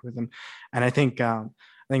dynamic with him. And I think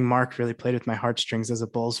Mark really played with my heartstrings as a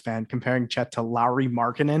Bulls fan, comparing Chet to Lauri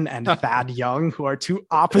Markkanen and Thad Young, who are two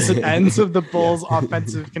opposite ends of the Bulls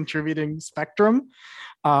offensive contributing spectrum.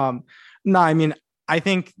 No, I mean, I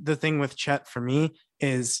think the thing with Chet for me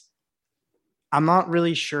is I'm not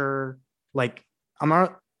really sure. I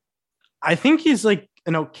think he's like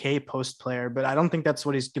an okay post player, but I don't think that's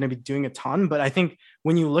what he's going to be doing a ton. But I think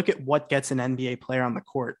when you look at what gets an NBA player on the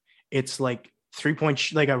court, it's like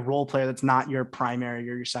 3-point, like a role player that's not your primary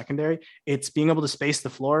or your secondary. It's being able to space the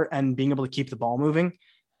floor and being able to keep the ball moving.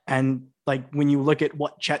 And like when you look at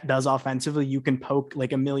what Chet does offensively, you can poke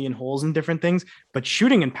like a million holes in different things, but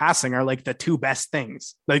shooting and passing are like the two best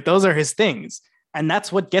things. Like those are his things. And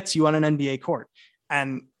that's what gets you on an NBA court.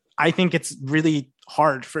 And I think it's really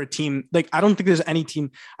hard for a team. Like, I don't think there's any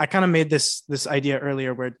team. I kind of made this idea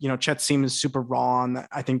earlier where, Chet seems super raw. And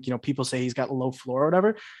I think, people say he's got a low floor or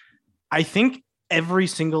whatever. I think every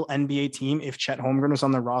single NBA team, if Chet Holmgren was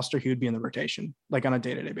on the roster, he would be in the rotation, like on a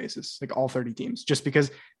day-to-day basis, like all 30 teams, just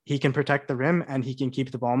because he can protect the rim and he can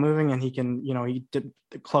keep the ball moving and he can, he did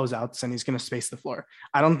the closeouts and he's going to space the floor.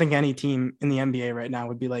 I don't think any team in the NBA right now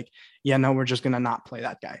would be like, yeah, no, we're just going to not play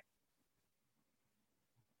that guy.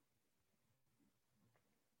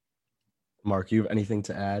 Mark, you have anything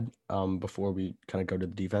to add before we kind of go to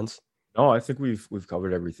the defense? No, I think we've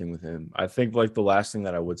covered everything with him. I think like the last thing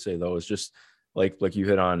that I would say though is just like you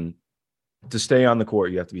hit on, to stay on the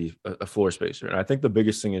court, you have to be a floor spacer. And I think the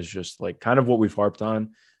biggest thing is just like kind of what we've harped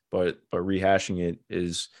on, but rehashing it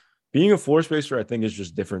is being a floor spacer, I think is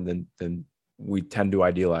just different than we tend to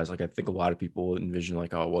idealize. Like I think a lot of people envision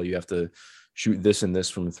like, oh, well, you have to shoot this and this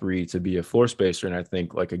from three to be a floor spacer. And I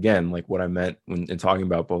think like, again, like what I meant when in talking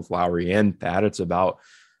about both Lowry and Thad, it's about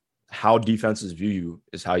how defenses view you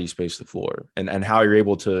is how you space the floor and how you're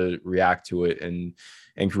able to react to it and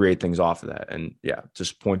create things off of that. And yeah,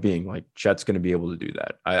 just point being like Chet's going to be able to do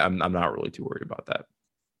that. I'm not really too worried about that.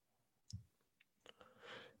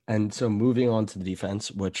 And so moving on to the defense,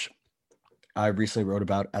 which I recently wrote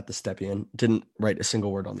about at the Stepien, didn't write a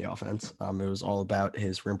single word on the offense. It was all about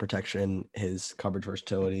his rim protection, his coverage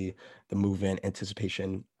versatility, the movement,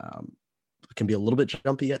 anticipation. Can be a little bit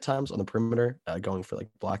jumpy at times on the perimeter, going for like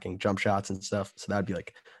blocking jump shots and stuff. So that'd be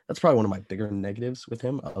like, that's probably one of my bigger negatives with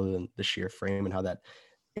him, other than the sheer frame and how that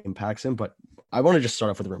impacts him. But I want to just start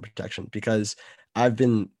off with rim protection because I've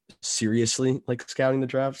been seriously like scouting the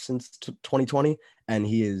draft since 2020, and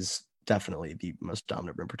he is definitely the most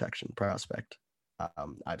dominant rim protection prospect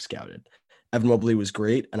I've scouted. Evan Mobley was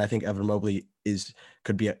great, and I think Evan Mobley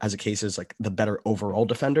could be as a case as like the better overall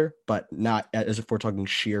defender, but not as if we're talking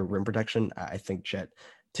sheer rim protection. I think Chet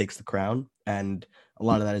takes the crown. And a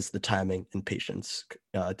lot of that is the timing and patience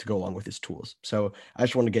to go along with his tools. So I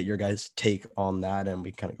just want to get your guys' take on that, and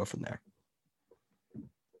we kind of go from there.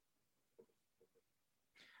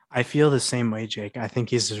 I feel the same way, Jake. I think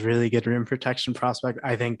he's a really good rim protection prospect.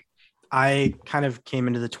 I think I kind of came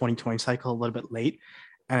into the 2020 cycle a little bit late.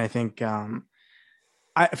 And I think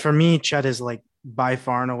for me, Chet is like by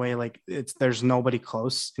far and away, like there's nobody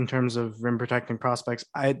close in terms of rim protecting prospects.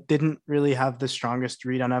 I didn't really have the strongest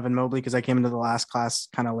read on Evan Mobley because I came into the last class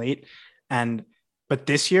kind of late. But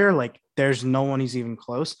this year, like there's no one who's even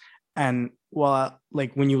close. And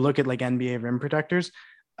like when you look at like NBA rim protectors,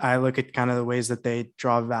 I look at kind of the ways that they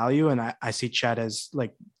draw value, and I see Chet as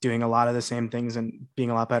like doing a lot of the same things and being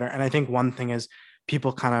a lot better. And I think one thing is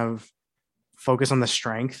people kind of focus on the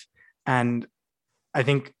strength, and I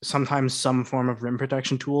think sometimes some form of rim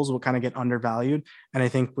protection tools will kind of get undervalued. And I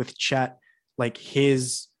think with Chet, like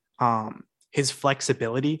his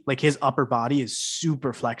flexibility, like his upper body is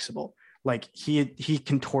super flexible. Like he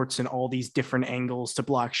contorts in all these different angles to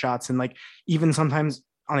block shots, and like even sometimes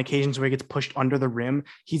on occasions where he gets pushed under the rim,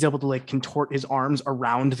 he's able to like contort his arms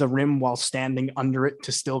around the rim while standing under it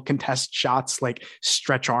to still contest shots, like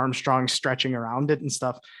Stretch Armstrong stretching around it and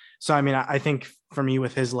stuff. So, I mean, I think for me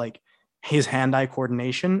with his hand-eye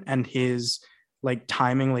coordination and his like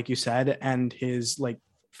timing, like you said, and his like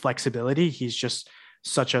flexibility, he's just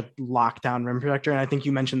such a lockdown rim protector. And I think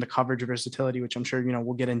you mentioned the coverage versatility, which I'm sure,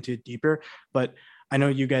 we'll get into deeper, but I know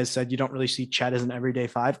you guys said you don't really see Chet as an everyday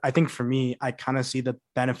five. I think for me, I kind of see the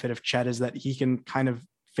benefit of Chet is that he can kind of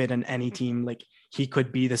fit in any team. Like he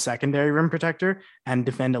could be the secondary rim protector and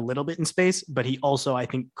defend a little bit in space, but he also, I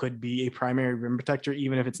think, could be a primary rim protector,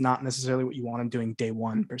 even if it's not necessarily what you want him doing day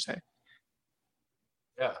one per se.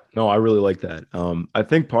 Yeah, no, I really like that. I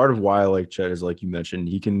think part of why I like Chet is, like you mentioned,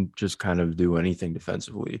 he can just kind of do anything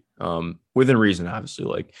defensively, within reason, obviously.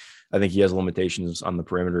 Like I think he has limitations on the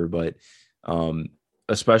perimeter, but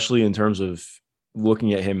especially in terms of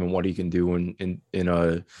looking at him and what he can do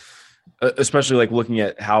especially like looking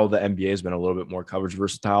at how the NBA has been a little bit more coverage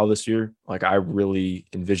versatile this year. Like I really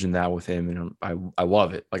envision that with him, and I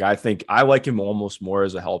love it. Like I think I like him almost more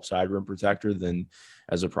as a help side rim protector than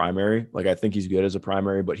as a primary. Like I think he's good as a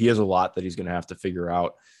primary, but he has a lot that he's going to have to figure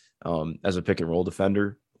out as a pick and roll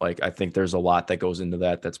defender. Like I think there's a lot that goes into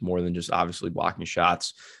that. That's more than just obviously blocking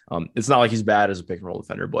shots. It's not like he's bad as a pick and roll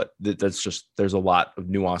defender, but there's a lot of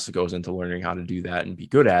nuance that goes into learning how to do that and be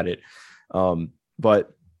good at it.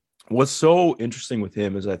 But what's so interesting with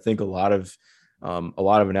him is I think a lot of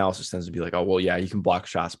analysis tends to be like, oh, well, yeah, you can block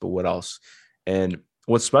shots, but what else? And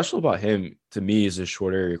what's special about him to me is his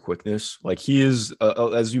short area quickness. Like he is,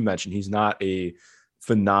 as you mentioned, he's not a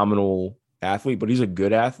phenomenal athlete, but he's a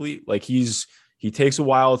good athlete. Like he takes a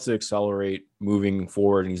while to accelerate moving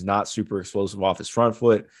forward, and he's not super explosive off his front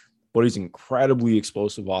foot, but he's incredibly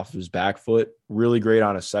explosive off his back foot, really great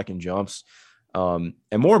on his second jumps. And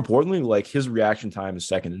more importantly, like his reaction time is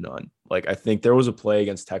second to none. Like I think there was a play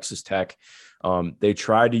against Texas Tech. They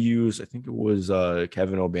tried to use, I think it was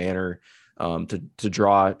Kevin O'Banner to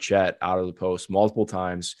draw Chet out of the post multiple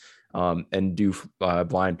times and do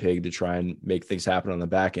blind pig to try and make things happen on the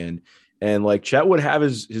back end. And like Chet would have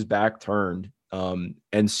his back turned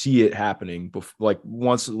and see it happening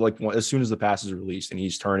as soon as the pass is released and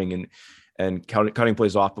he's turning and cutting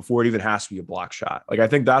plays off before it even has to be a block shot. Like I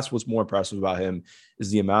think that's what's more impressive about him is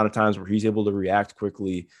the amount of times where he's able to react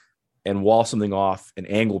quickly and wall something off and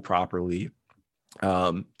angle properly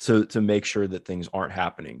to make sure that things aren't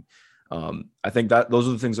happening. I think that those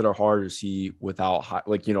are the things that are hard to see without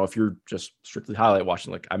if you're just strictly highlight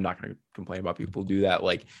watching, like I'm not going to complain about people who do that,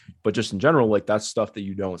 but just in general, like that's stuff that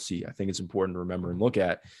you don't see. I think it's important to remember and look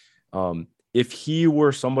at. If he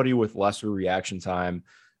were somebody with lesser reaction time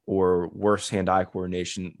or worse hand-eye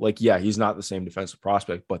coordination, he's not the same defensive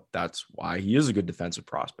prospect, but that's why he is a good defensive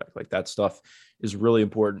prospect. Like that stuff is really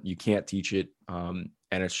important. You can't teach it. And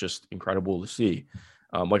it's just incredible to see.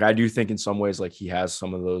 I do think in some ways, like he has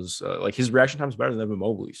some of those, his reaction time is better than Evan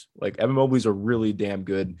Mobley's. Like Evan Mobley's a really damn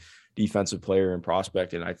good defensive player and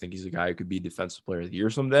prospect. And I think he's a guy who could be defensive player of the year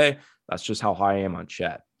someday. That's just how high I am on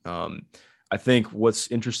Chet. I think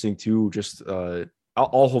what's interesting too, just,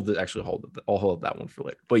 I'll hold that one for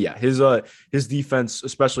later. But yeah, his defense,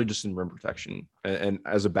 especially just in rim protection and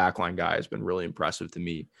as a backline guy, has been really impressive to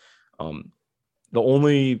me. The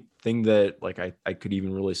only thing that I could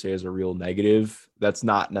even really say is a real negative, that's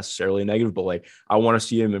not necessarily a negative, but I want to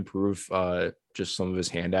see him improve just some of his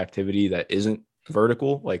hand activity that isn't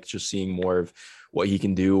vertical, just seeing more of what he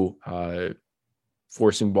can do,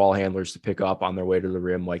 forcing ball handlers to pick up on their way to the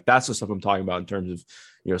rim. That's the stuff I'm talking about in terms of,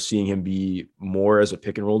 seeing him be more as a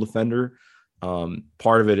pick and roll defender.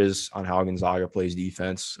 Part of it is on how Gonzaga plays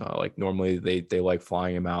defense. Like normally they like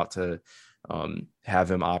flying him out to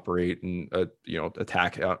have him operate and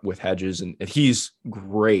attack with hedges, and he's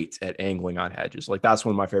great at angling on hedges. Like that's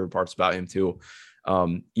one of my favorite parts about him too.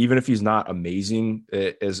 Even if he's not amazing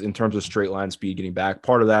as in terms of straight line speed getting back,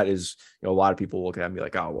 part of that is, a lot of people look at him and be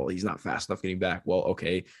like, oh, well, he's not fast enough getting back. Well,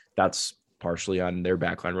 okay, that's partially on their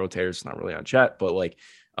backline rotators. It's not really on Chet, but like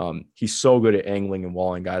he's so good at angling and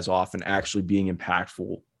walling guys off and actually being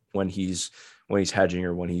impactful when he's hedging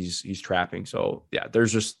or when he's trapping. So yeah,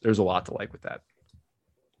 there's a lot to like with that.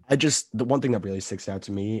 The one thing that really sticks out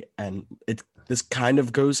to me, and this kind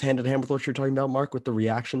of goes hand in hand with what you're talking about, Mark, with the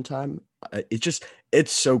reaction time.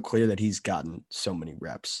 It's so clear that he's gotten so many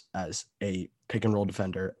reps as a pick and roll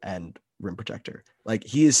defender and rim protector. Like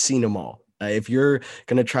he has seen them all. If you're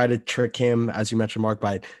going to try to trick him, as you mentioned, Mark,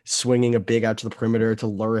 by swinging a big out to the perimeter to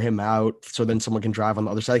lure him out so then someone can drive on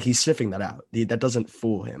the other side, he's sniffing that out. That doesn't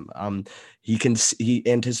fool him. He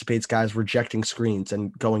anticipates guys rejecting screens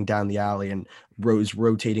and going down the alley and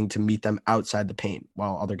rotating to meet them outside the paint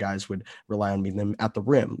while other guys would rely on meeting them at the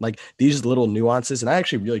rim. Like these little nuances. And I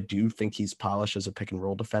actually really do think he's polished as a pick and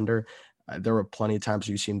roll defender. There were plenty of times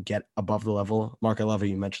you see him get above the level. Mark, I love how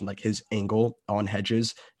you mentioned like his angle on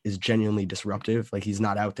hedges is genuinely disruptive. Like he's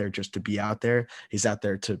not out there just to be out there. He's out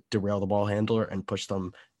there to derail the ball handler and push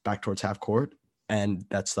them back towards half court. And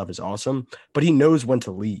that stuff is awesome, but he knows when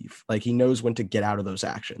to leave. Like he knows when to get out of those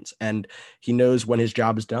actions, and he knows when his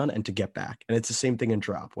job is done and to get back. And it's the same thing in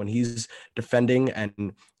drop. When he's defending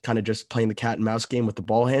and kind of just playing the cat and mouse game with the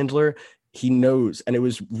ball handler, he knows. And it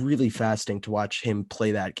was really fascinating to watch him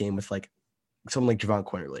play that game with like someone like Javon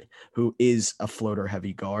Quinterly, who is a floater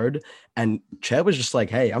heavy guard. And Chet was just like,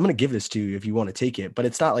 hey, I'm going to give this to you if you want to take it. But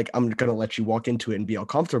it's not like I'm going to let you walk into it and be all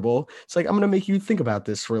comfortable. It's like, I'm going to make you think about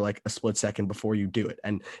this for like a split second before you do it.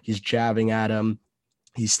 And he's jabbing at him.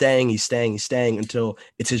 He's staying until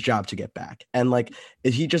it's his job to get back. And like,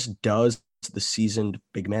 he just does the seasoned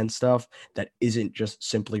big man stuff that isn't just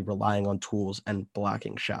simply relying on tools and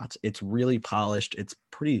blocking shots. It's really polished. It's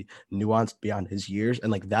pretty nuanced beyond his years.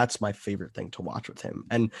 And like, that's my favorite thing to watch with him,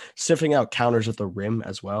 and sniffing out counters at the rim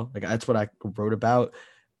as well. Like that's what I wrote about.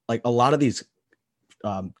 Like a lot of these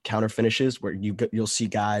counter finishes where you'll see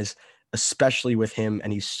guys, especially with him,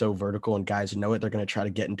 and he's so vertical and guys know it, they're going to try to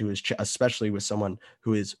get into his chest, especially with someone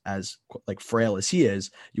who is as like frail as he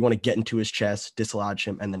is. You want to get into his chest, dislodge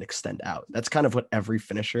him, and then extend out. That's kind of what every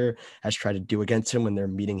finisher has tried to do against him when they're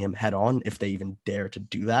meeting him head on, if they even dare to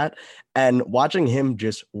do that. And watching him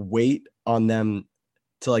just wait on them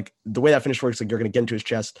to, like, the way that finish works, like you're going to get into his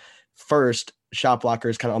chest first, shot blocker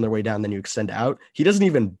is kind of on their way down, then you extend out. He doesn't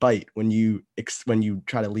even bite when you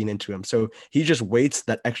try to lean into him. So he just waits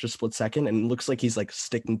that extra split second, and it looks like he's like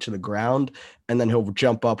sticking to the ground, and then he'll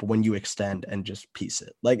jump up when you extend and just piece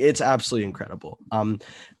it. Like, it's absolutely incredible. I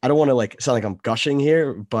don't want to like sound like I'm gushing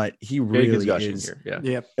here, but he really is. Here. Yeah.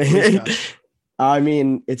 Yep. I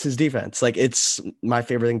mean, it's his defense. Like, it's my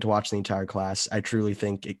favorite thing to watch in the entire class. I truly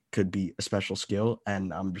think it could be a special skill,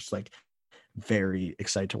 and I'm just like very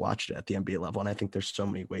excited to watch it at the NBA level. And I think there's so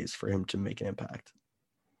many ways for him to make an impact.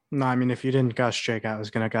 No, I mean, if you didn't gush, Jake, I was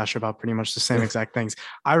going to gush about pretty much the same exact things.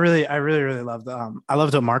 I really loved I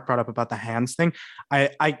loved what Mark brought up about the hands thing. I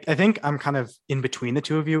think I'm kind of in between the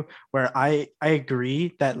two of you, where I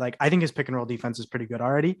agree that, like, I think his pick and roll defense is pretty good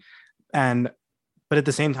already. But at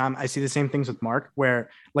the same time, I see the same things with Mark, where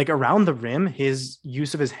like around the rim, his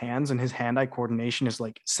use of his hands and his hand-eye coordination is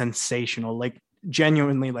like sensational. Like,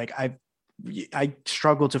 genuinely, like I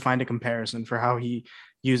struggle to find a comparison for how he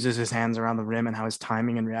uses his hands around the rim and how his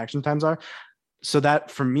timing and reaction times are. So that,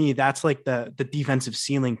 for me, that's like the defensive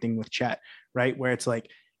ceiling thing with Chet, right? Where it's like,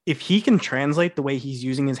 if he can translate the way he's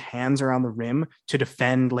using his hands around the rim to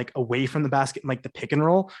defend like away from the basket, like the pick and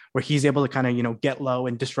roll, where he's able to kind of, get low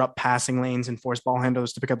and disrupt passing lanes and force ball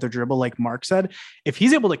handlers to pick up their dribble, like Mark said, if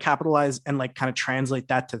he's able to capitalize and like kind of translate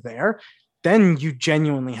that to there, then you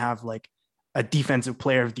genuinely have like a defensive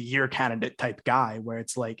player of the year candidate type guy, where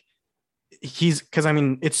it's like, because I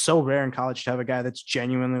mean, it's so rare in college to have a guy that's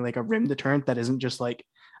genuinely like a rim deterrent that isn't just like,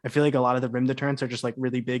 I feel like a lot of the rim deterrents are just like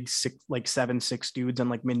really big, 7'6" dudes on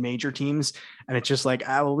like mid-major teams. And it's just like,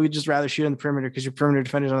 we'd just rather shoot on the perimeter because your perimeter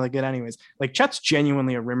defenders are like good anyways. Like, Chet's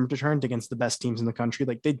genuinely a rim deterrent against the best teams in the country.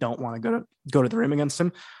 Like, they don't want to go to the rim against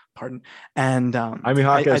him. Pardon. And I mean,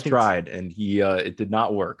 Hawkeye tried, and he it did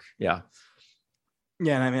not work. Yeah.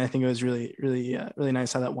 Yeah, and I mean, I think it was really, really, really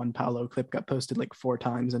nice how that one Paolo clip got posted like 4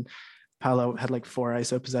 times, and Paolo had like 4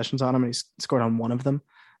 ISO possessions on him, and he scored on one of them,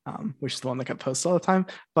 which is the one that got posted all the time.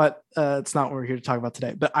 But it's not what we're here to talk about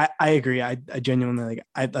today. But I agree. I genuinely like.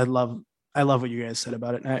 I love I love what you guys said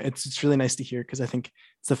about it. And it's really nice to hear, because I think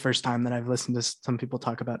it's the first time that I've listened to some people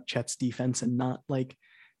talk about Chet's defense and not like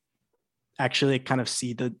actually kind of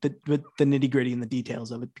see the nitty gritty and the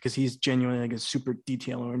details of it, because he's genuinely like a super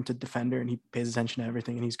detail oriented defender and he pays attention to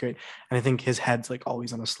everything and he's great. And I think his head's like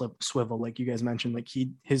always on a swivel, like you guys mentioned. Like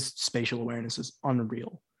his spatial awareness is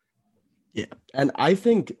unreal. Yeah, and I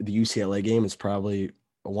think the UCLA game is probably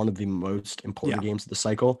one of the most important games of the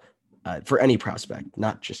cycle for any prospect,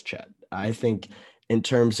 not just Chet. I think in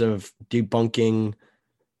terms of debunking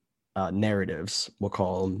narratives, we'll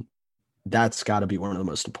call them, that's got to be one of the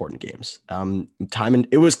most important games.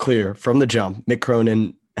 It was clear from the jump. Mick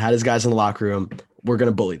Cronin had his guys in the locker room. We're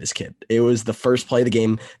going to bully this kid. It was the first play of the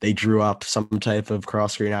game. They drew up some type of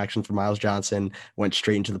cross screen action for Miles Johnson, went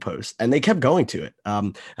straight into the post, and they kept going to it.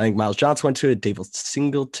 I think Miles Johnson went to it. David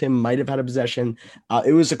Singleton might have had a possession.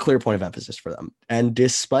 It was a clear point of emphasis for them. And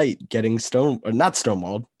despite getting definitely not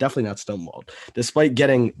stonewalled, despite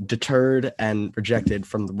getting deterred and rejected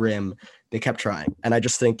from the rim, they kept trying. And I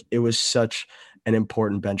just think it was such an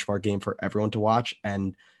important benchmark game for everyone to watch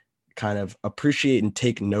and kind of appreciate and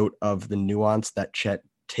take note of the nuance that Chet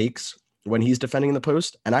takes when he's defending the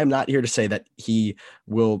post. And I'm not here to say that he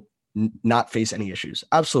will not face any issues.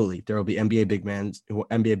 Absolutely. There will be NBA big men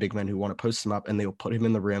who want to post him up and they will put him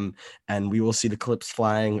in the rim, and we will see the clips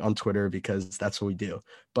flying on Twitter because that's what we do.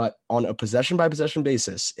 But on a possession by possession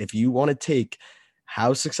basis, if you want to take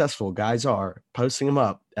how successful guys are posting them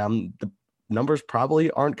up, the numbers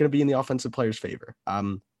probably aren't going to be in the offensive player's favor.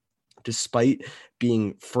 Despite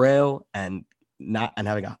being frail and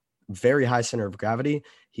having a very high center of gravity,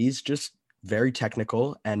 he's just very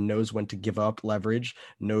technical and knows when to give up leverage,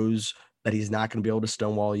 knows that he's not going to be able to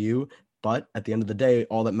stonewall you. But at the end of the day,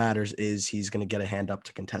 all that matters is he's going to get a hand up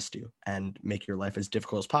to contest you and make your life as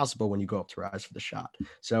difficult as possible when you go up to rise for the shot.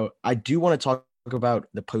 So I do want to talk about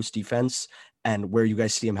the post defense and where you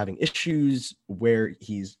guys see him having issues, where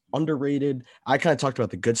he's underrated. I kind of talked about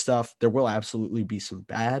the good stuff. There will absolutely be some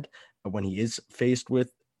bad when he is faced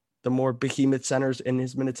with the more behemoth centers in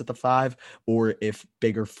his minutes at the 5, or if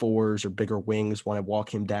bigger 4s or bigger wings want to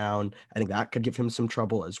walk him down. I think that could give him some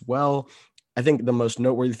trouble as well. I think the most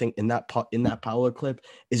noteworthy thing in that Paolo clip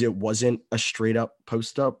is it wasn't a straight up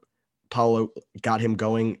post up. Paolo got him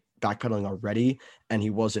going, backpedaling already, and he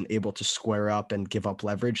wasn't able to square up and give up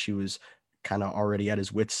leverage. He was kind of already at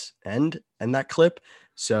his wit's end in that clip.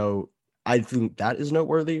 So I think that is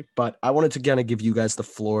noteworthy, but I wanted to kind of give you guys the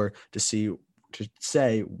floor to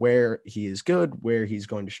say where he is good, where he's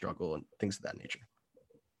going to struggle, and things of that nature.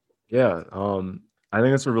 Yeah. I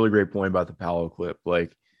think that's a really great point about the Paolo clip.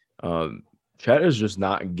 Like, Chet is just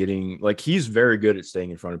not getting, like, he's very good at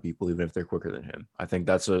staying in front of people, even if they're quicker than him. I think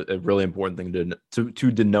that's a really important thing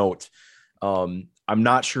to denote. I'm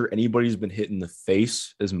not sure anybody's been hit in the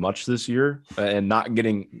face as much this year and not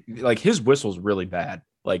getting, like, his whistle's really bad.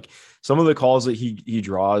 Like, some of the calls that he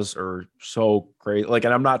draws are so great. Like,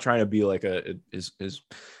 and I'm not trying to be like his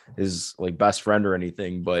like best friend or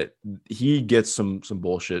anything, but he gets some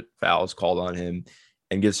bullshit fouls called on him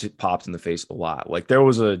and gets popped in the face a lot. Like, there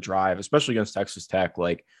was a drive, especially against Texas Tech,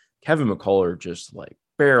 like Kevin McCullough just like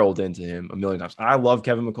barreled into him a million times. I love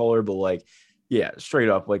Kevin McCullough, but like, yeah, straight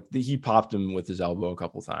up, like he popped him with his elbow a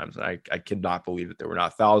couple of times. And I could not believe that there were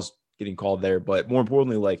not fouls getting called there. But more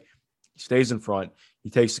importantly, like, he stays in front, he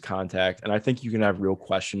takes the contact, and I think you can have real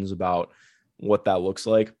questions about what that looks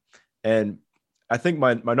like. And I think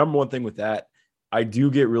my number one thing with that, I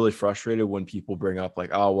do get really frustrated when people bring up like,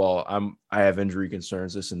 oh, well, I have injury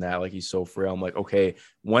concerns, this and that. Like, he's so frail. I'm like, okay,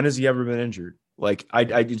 when has he ever been injured? Like,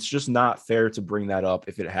 it's just not fair to bring that up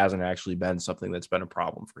if it hasn't actually been something that's been a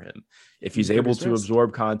problem for him. If he's able to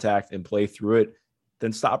absorb contact and play through it,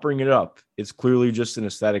 then stop bringing it up. It's clearly just an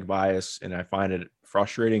aesthetic bias, and I find it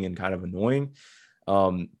frustrating and kind of annoying.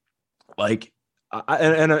 And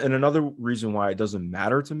another reason why it doesn't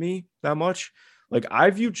matter to me that much, like, I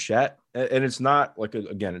view Chet, and it's not like,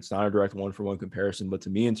 again, it's not a direct one-for-one comparison, but to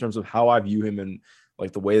me, in terms of how I view him and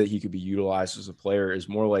like the way that he could be utilized as a player, is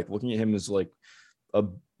more like looking at him as like a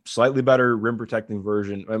slightly better rim protecting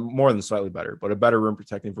version, more than slightly better, but a better rim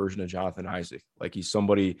protecting version of Jonathan Isaac. Like, he's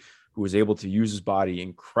somebody who is able to use his body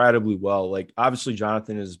incredibly well. Like, obviously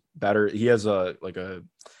Jonathan is better. He has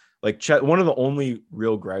like Chet, one of the only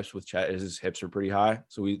real gripes with Chet is his hips are pretty high.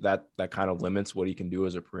 So that kind of limits what he can do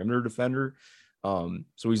as a perimeter defender.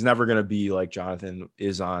 So he's never going to be like Jonathan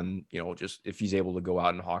is on, just if he's able to go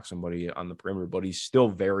out and hawk somebody on the perimeter, but he's still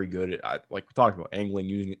very good at, like we talked about,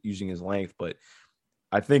 angling, using his length. But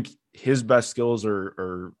I think his best skills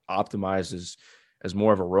are optimized as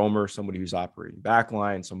more of a roamer, somebody who's operating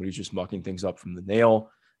backline, somebody who's just mucking things up from the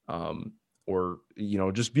nail.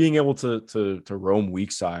 just being able to roam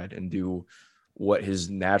weak side and do what his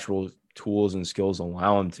natural tools and skills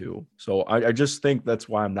allow him to. So I just think that's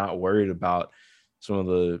why I'm not worried about some of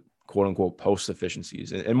the quote unquote post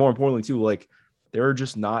efficiencies. And more importantly too, like there are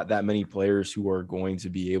just not that many players who are going to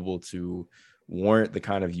be able to warrant the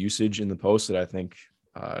kind of usage in the post that I think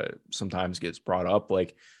sometimes gets brought up.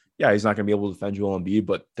 Like, yeah, he's not going to be able to defend Joel Embiid,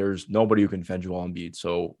 but there's nobody who can defend Joel Embiid.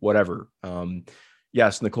 So whatever.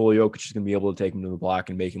 Yes, Nikola Jokic is going to be able to take him to the block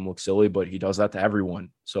and make him look silly, but he does that to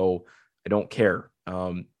everyone. So I don't care.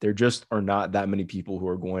 There just are not that many people who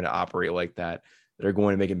are going to operate like that are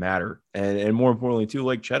going to make it matter. And more importantly too,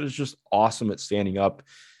 like Chet is just awesome at standing up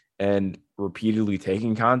and repeatedly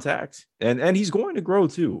taking contact. And he's going to grow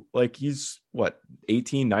too. Like he's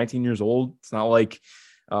 18, 19 years old. It's not like,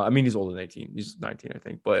 he's older than 18. He's 19, I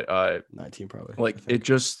think, but 19 probably. Like it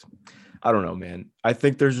just, I don't know, man. I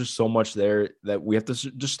think there's just so much there that we have to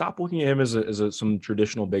just stop looking at him as some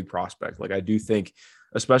traditional big prospect. Like I do think,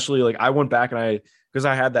 especially like I went back and because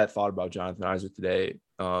I had that thought about Jonathan Isaac today.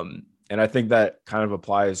 And I think that kind of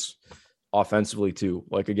applies offensively too.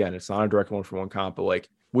 Like, again, it's not a direct 1-for-1 comp, but like,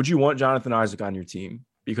 would you want Jonathan Isaac on your team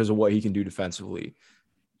because of what he can do defensively?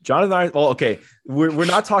 Jonathan Isaac, well, okay, we're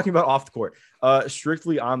not talking about off the court,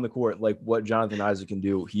 strictly on the court, like what Jonathan Isaac can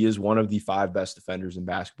do. He is one of the 5 best defenders in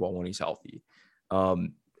basketball when he's healthy.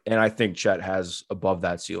 And I think Chet has above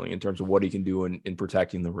that ceiling in terms of what he can do in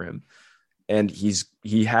protecting the rim. And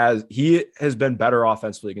he has been better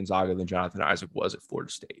offensively at Gonzaga than Jonathan Isaac was at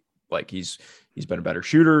Florida State. Like he's been a better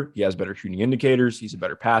shooter. He has better shooting indicators. He's a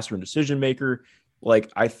better passer and decision maker. Like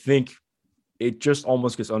I think it just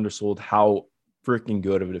almost gets undersold how freaking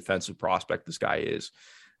good of a defensive prospect this guy is.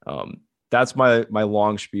 That's my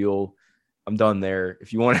long spiel. I'm done there.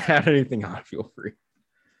 If you want to add anything on, feel free.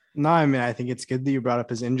 No, I mean, I think it's good that you brought up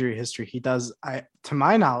his injury history. To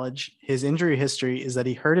my knowledge, his injury history is that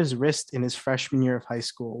he hurt his wrist in his freshman year of high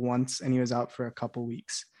school once, and he was out for a couple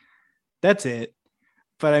weeks. That's it.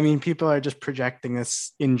 But I mean, people are just projecting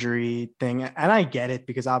this injury thing. And I get it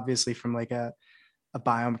because obviously from like a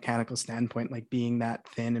biomechanical standpoint, like being that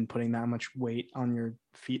thin and putting that much weight on your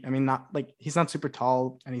feet. I mean, not like he's not super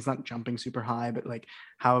tall and he's not jumping super high, but like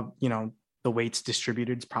how, the weight's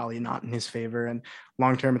distributed is probably not in his favor. And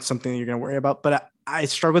long-term, it's something that you're going to worry about. But I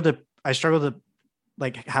struggle to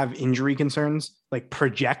like have injury concerns, like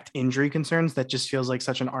project injury concerns. That just feels like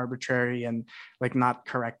such an arbitrary and like not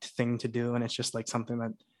correct thing to do. And it's just like something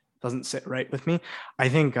that doesn't sit right with me. I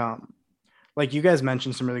think, like you guys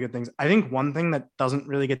mentioned some really good things. I think one thing that doesn't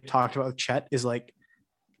really get talked about with Chet is like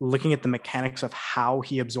looking at the mechanics of how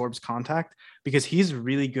he absorbs contact, because he's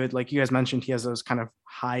really good. Like you guys mentioned, he has those kind of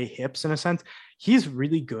high hips in a sense. He's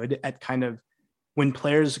really good at kind of when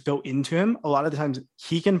players go into him, a lot of the times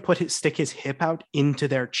he can stick his hip out into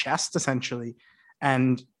their chest essentially.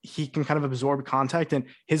 And he can kind of absorb contact and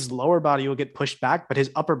his lower body will get pushed back, but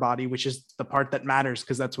his upper body, which is the part that matters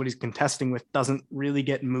because that's what he's contesting with, doesn't really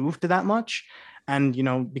get moved that much. And,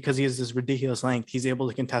 because he has this ridiculous length, he's able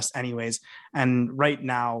to contest anyways. And right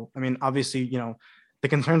now, I mean, obviously, the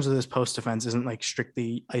concerns of this post defense isn't like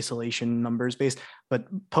strictly isolation numbers based, but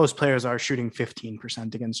post players are shooting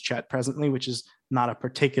 15% against Chet presently, which is not a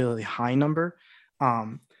particularly high number.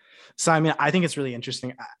 So, I mean, I think it's really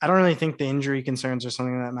interesting. I don't really think the injury concerns are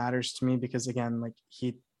something that matters to me because, again, like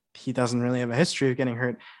he doesn't really have a history of getting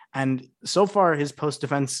hurt. And so far, his post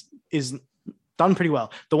defense is done pretty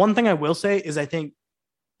well. The one thing I will say is I think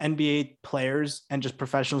NBA players and just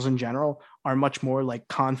professionals in general are much more like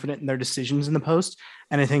confident in their decisions in the post.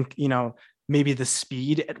 And I think, maybe the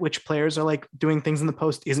speed at which players are like doing things in the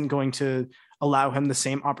post isn't going to allow him the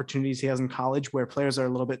same opportunities he has in college, where players are a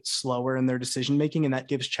little bit slower in their decision making, and that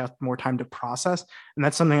gives Chet more time to process. And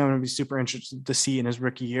that's something I'm going to be super interested to see in his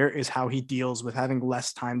rookie year, is how he deals with having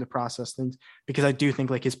less time to process things, because I do think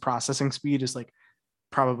like his processing speed is like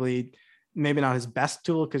probably maybe not his best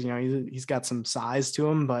tool, because he's got some size to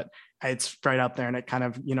him, but it's right up there and it kind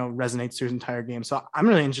of resonates through his entire game. So I'm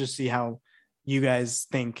really interested to see how you guys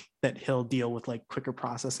think that he'll deal with like quicker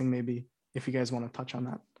processing, maybe, if you guys want to touch on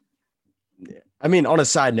that. Yeah. I mean, on a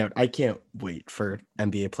side note, I can't wait for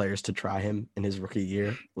NBA players to try him in his rookie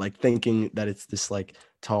year, like thinking that it's this like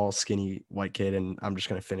tall, skinny white kid and I'm just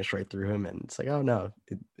going to finish right through him. And it's like, oh no,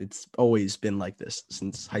 it's always been like this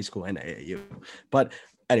since high school and AAU. But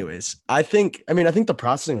anyways, I think the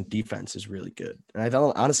processing on defense is really good. And I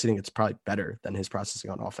honestly think it's probably better than his processing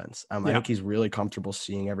on offense. I think he's really comfortable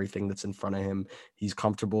seeing everything that's in front of him. He's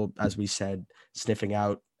comfortable, as we said, sniffing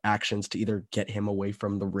out actions to either get him away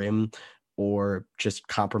from the rim or just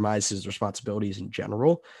compromise his responsibilities in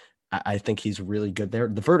general. I think he's really good there.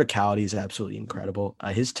 The verticality is absolutely incredible.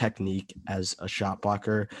 His technique as a shot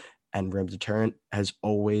blocker and rim deterrent has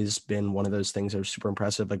always been one of those things that was super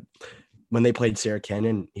impressive. Like when they played Sarah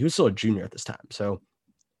Canyon, he was still a junior at this time. So,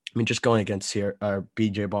 I mean, just going against here,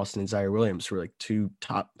 BJ Boston and Zaire Williams were like 2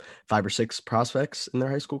 top 5 or 6 prospects in their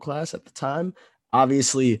high school class at the time.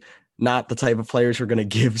 Obviously, not the type of players who are going to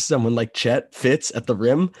give someone like Chet fits at the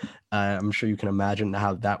rim. I'm sure you can imagine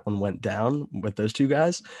how that one went down with those 2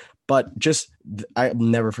 guys. But just, I'll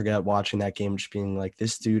never forget watching that game, just being like,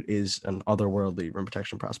 this dude is an otherworldly rim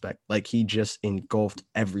protection prospect. Like, he just engulfed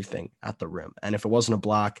everything at the rim. And if it wasn't a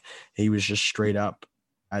block, he was just straight up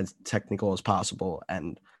as technical as possible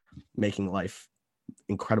and making life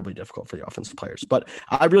incredibly difficult for the offensive players. But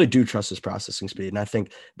I really do trust his processing speed. And I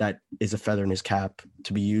think that is a feather in his cap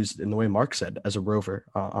to be used in the way Mark said, as a rover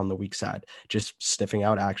on the weak side, just sniffing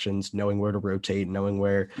out actions, knowing where to rotate, knowing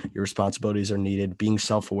where your responsibilities are needed, being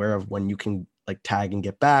self-aware of when you can like tag and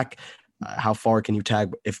get back. How far can you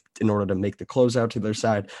tag if in order to make the closeout to their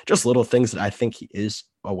side? Just little things that I think he is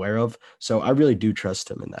aware of. So I really do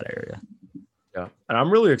trust him in that area. Yeah. And I'm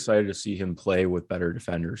really excited to see him play with better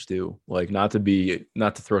defenders too. Like not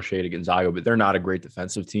to throw shade at Gonzaga, but they're not a great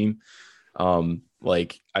defensive team.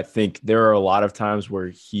 Like I think there are a lot of times where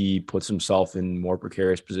he puts himself in more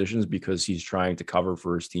precarious positions because he's trying to cover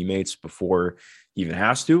for his teammates before he even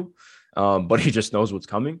has to. But he just knows what's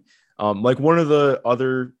coming. Like one of the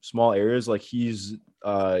other small areas, like he's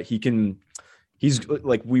like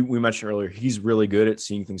we mentioned earlier, he's really good at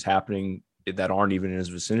seeing things happening that aren't even in his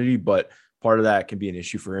vicinity, but part of that can be an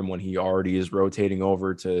issue for him when he already is rotating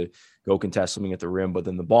over to go contest something at the rim, but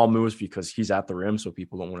then the ball moves because he's at the rim, so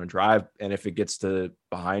people don't want to drive. And if it gets to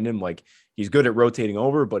behind him, like he's good at rotating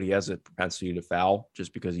over, but he has a propensity to foul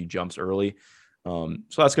just because he jumps early. So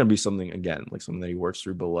that's going to be something, again, like something that he works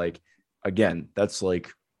through. But like, again, that's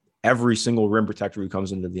like every single rim protector who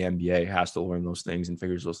comes into the NBA has to learn those things and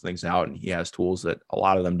figures those things out. And he has tools that a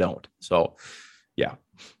lot of them don't. So yeah.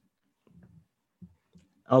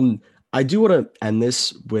 I do want to end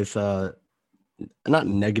this with not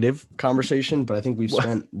negative conversation, but I think we've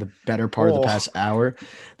spent the better part of the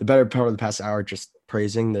past hour just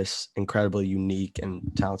praising this incredibly unique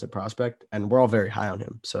and talented prospect. And we're all very high on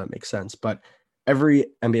him, so that makes sense. But every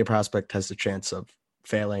NBA prospect has the chance of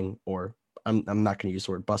failing, or I'm not going to use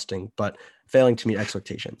the word busting, but failing to meet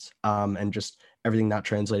expectations, and just everything not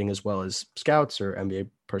translating as well as scouts or NBA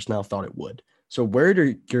personnel thought it would. So where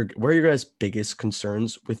are your guys' biggest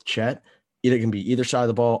concerns with Chet? It can be either side of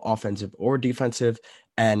the ball, offensive or defensive.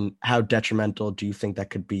 And how detrimental do you think that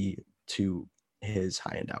could be to his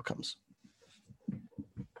high-end outcomes?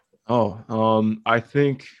 I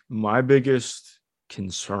think my biggest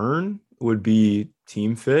concern would be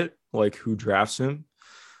team fit, like who drafts him.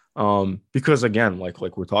 Because again, like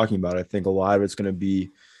we're talking about, I think a lot of it's going to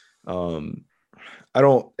be,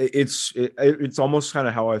 it's almost kind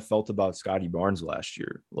of how I felt about Scotty Barnes last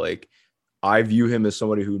year. Like I view him as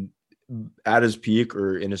somebody who at his peak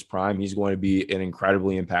or in his prime, he's going to be an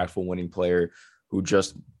incredibly impactful winning player who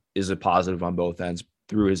just is a positive on both ends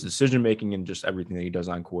through his decision-making and just everything that he does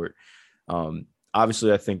on court.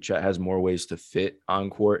 Obviously I think Chet has more ways to fit on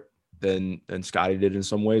court than Scotty did in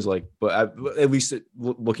some ways, like, but at least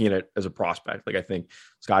looking at it as a prospect, like I think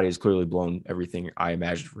Scotty has clearly blown everything I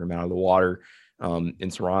imagined for him out of the water in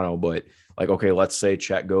Toronto. But like, okay, let's say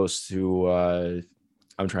Chet goes to,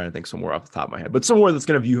 I'm trying to think somewhere off the top of my head, but somewhere that's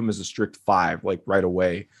going to view him as a strict 5, like right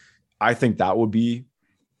away. I think that would be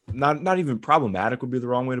not even problematic would be the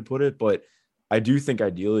wrong way to put it. But I do think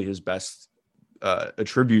ideally his best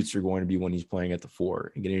attributes are going to be when he's playing at the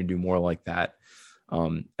 4 and getting to do more like that.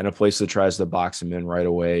 And a place that tries to box him in right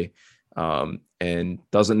away and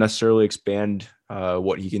doesn't necessarily expand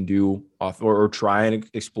what he can do off or try and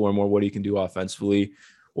explore more what he can do offensively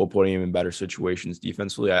while putting him in better situations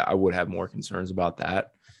defensively. I would have more concerns about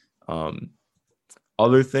that.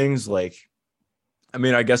 Other things like, I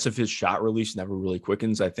mean, I guess if his shot release never really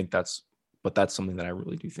quickens, I think that's something that I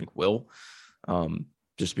really do think will,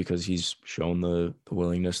 just because he's shown the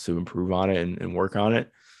willingness to improve on it and work on it.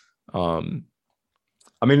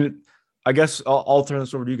 I mean, I guess I'll turn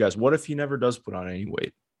this over to you guys. What if he never does put on any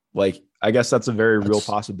weight? Like, I guess that's a very real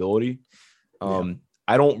possibility. Yeah.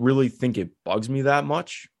 I don't really think it bugs me that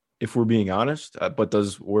much, if we're being honest. But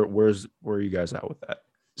where are you guys at with that?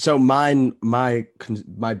 So my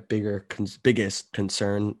biggest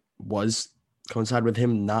concern was coincide with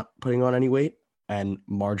him not putting on any weight and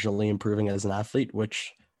marginally improving as an athlete,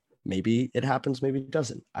 which Maybe it happens, maybe it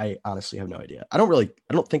doesn't. I honestly have no idea. I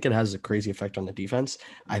don't think it has a crazy effect on the defense.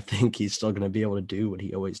 I think he's still going to be able to do what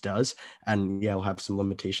he always does. And yeah, he'll have some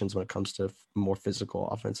limitations when it comes to more physical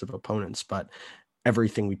offensive opponents. But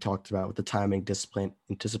everything we talked about with the timing, discipline,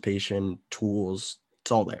 anticipation, tools,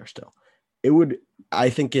 it's all there still.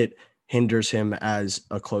 I think it hinders him as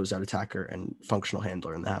a closeout attacker and functional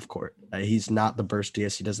handler in the half court. He's not the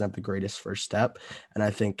burstiest. He doesn't have the greatest first step. And I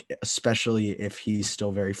think especially if he's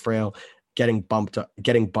still very frail, getting bumped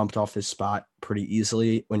off his spot pretty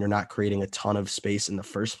easily when you're not creating a ton of space in the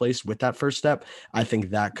first place with that first step, I think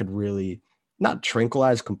that could really not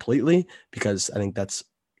tranquilize completely, because I think that's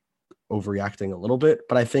overreacting a little bit,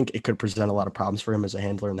 but I think it could present a lot of problems for him as a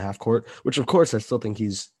handler in the half court, which of course I still think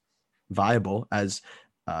he's viable as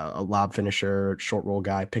a lob finisher, short roll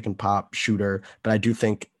guy, pick and pop shooter. But I do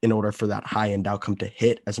think in order for that high end outcome to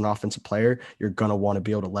hit as an offensive player, you're going to want to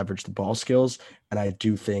be able to leverage the ball skills. And I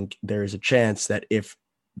do think there is a chance that if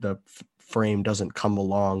the frame doesn't come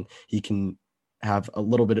along, he can have a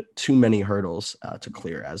little bit too many hurdles to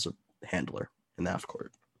clear as a handler in the half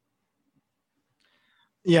court.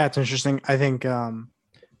 Yeah, it's interesting. I think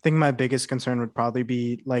my biggest concern would probably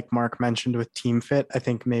be, like Mark mentioned, with team fit. I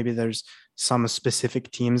think maybe there's some specific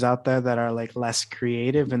teams out there that are like less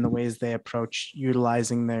creative in the ways they approach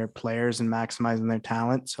utilizing their players and maximizing their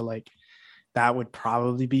talent. So like that would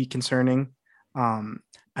probably be concerning. And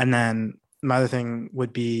then my other thing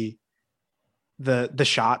would be the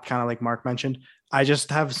shot, kind of like Mark mentioned. I just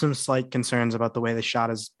have some slight concerns about the way the shot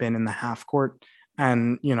has been in the half court.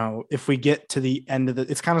 And, you know, if we get to the end of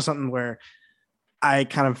it's kind of something where I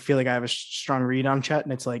kind of feel like I have a strong read on Chet.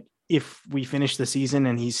 And it's like, if we finish the season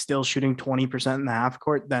and he's still shooting 20% in the half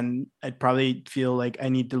court, then I'd probably feel like I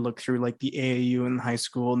need to look through like the AAU and high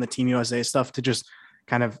school and the Team USA stuff to just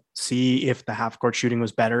kind of see if the half court shooting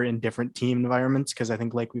was better in different team environments. Cause I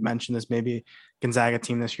think, like we mentioned, this maybe Gonzaga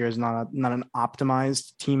team this year is not an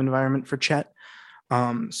optimized team environment for Chet.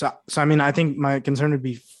 So I mean, I think my concern would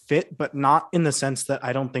be fit, but not in the sense that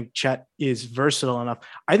I don't think Chet is versatile enough.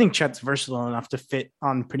 I think Chet's versatile enough to fit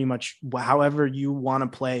on pretty much however you want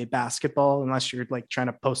to play basketball, unless you're like trying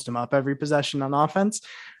to post him up every possession on offense.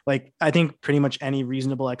 Like, I think pretty much any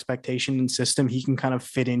reasonable expectation and system he can kind of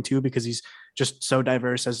fit into, because he's just so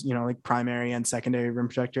diverse as, you know, like primary and secondary rim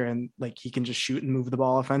protector. And like, he can just shoot and move the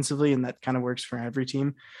ball offensively. And that kind of works for every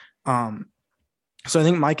team. So I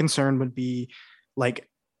think my concern would be like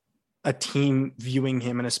a team viewing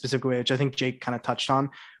him in a specific way, which I think Jake kind of touched on,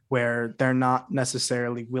 where they're not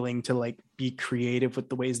necessarily willing to like be creative with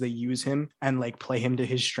the ways they use him and like play him to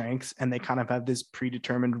his strengths. And they kind of have this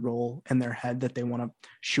predetermined role in their head that they want to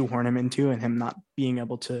shoehorn him into, and him not being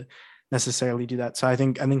able to necessarily do that. So I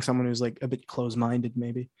think someone who's like a bit closed-minded,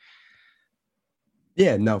 maybe.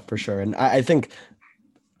 Yeah, no, for sure. And I think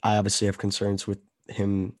I obviously have concerns with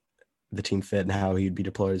him, the team fit, and how he'd be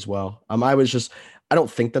deployed as well. I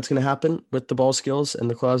don't think that's going to happen with the ball skills and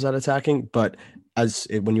the closeout attacking, but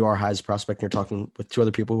when you are high as a prospect and you're talking with two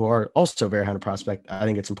other people who are also very high on a prospect, I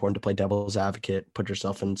think it's important to play devil's advocate, put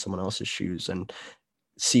yourself in someone else's shoes and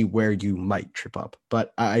see where you might trip up.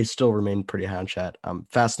 But I still remain pretty high on Chet.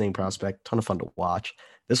 Fascinating prospect, ton of fun to watch.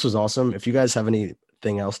 This was awesome. If you guys have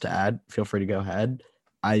anything else to add, feel free to go ahead.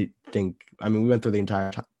 We went through the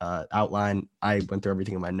entire outline. I went through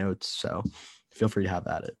everything in my notes, so feel free to have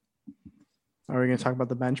at it. Are we going to talk about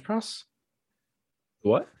the bench press?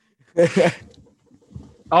 What?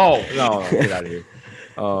 Oh, no, get out of here.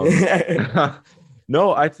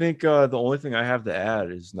 No, I think the only thing I have to add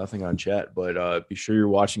is nothing on Chet, but be sure you're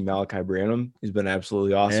watching Malachi Branham. He's been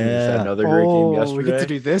absolutely awesome. Yeah. He's had another great game yesterday. We get to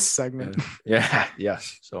do this segment.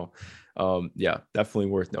 Yes. So, definitely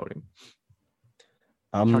worth noting.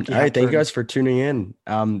 All right, thank you guys for tuning in.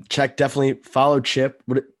 Definitely follow Chip.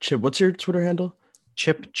 Chip, what's your Twitter handle?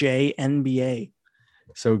 Chip J NBA.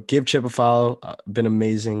 So give Chip a follow. Been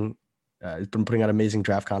amazing. He's been putting out amazing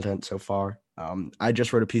draft content so far. I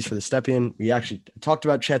just wrote a piece for the Stepien. We actually talked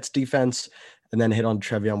about Chet's defense and then hit on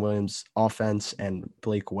Trevion Williams' offense and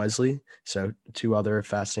Blake Wesley. So two other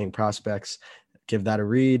fascinating prospects. Give that a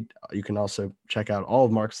read. You can also check out all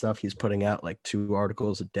of Mark's stuff. He's putting out like 2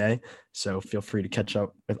 articles a day. So feel free to catch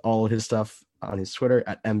up with all of his stuff on his Twitter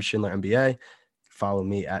at mschindlerNBA. Follow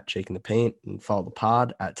me at Jake in the Paint, and follow the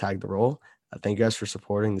pod at Tag the Roll. Thank you guys for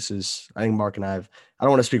supporting. I think Mark and I don't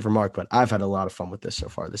want to speak for Mark, but I've had a lot of fun with this so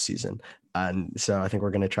far this season. And so I think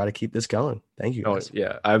we're going to try to keep this going. Thank you guys. Oh,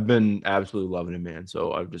 yeah. I've been absolutely loving it, man.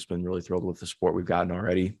 So I've just been really thrilled with the support we've gotten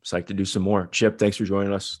already. Psyched to do some more. Chip, thanks for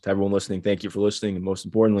joining us. To everyone listening, thank you for listening. And most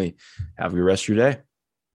importantly, have a good rest of your day.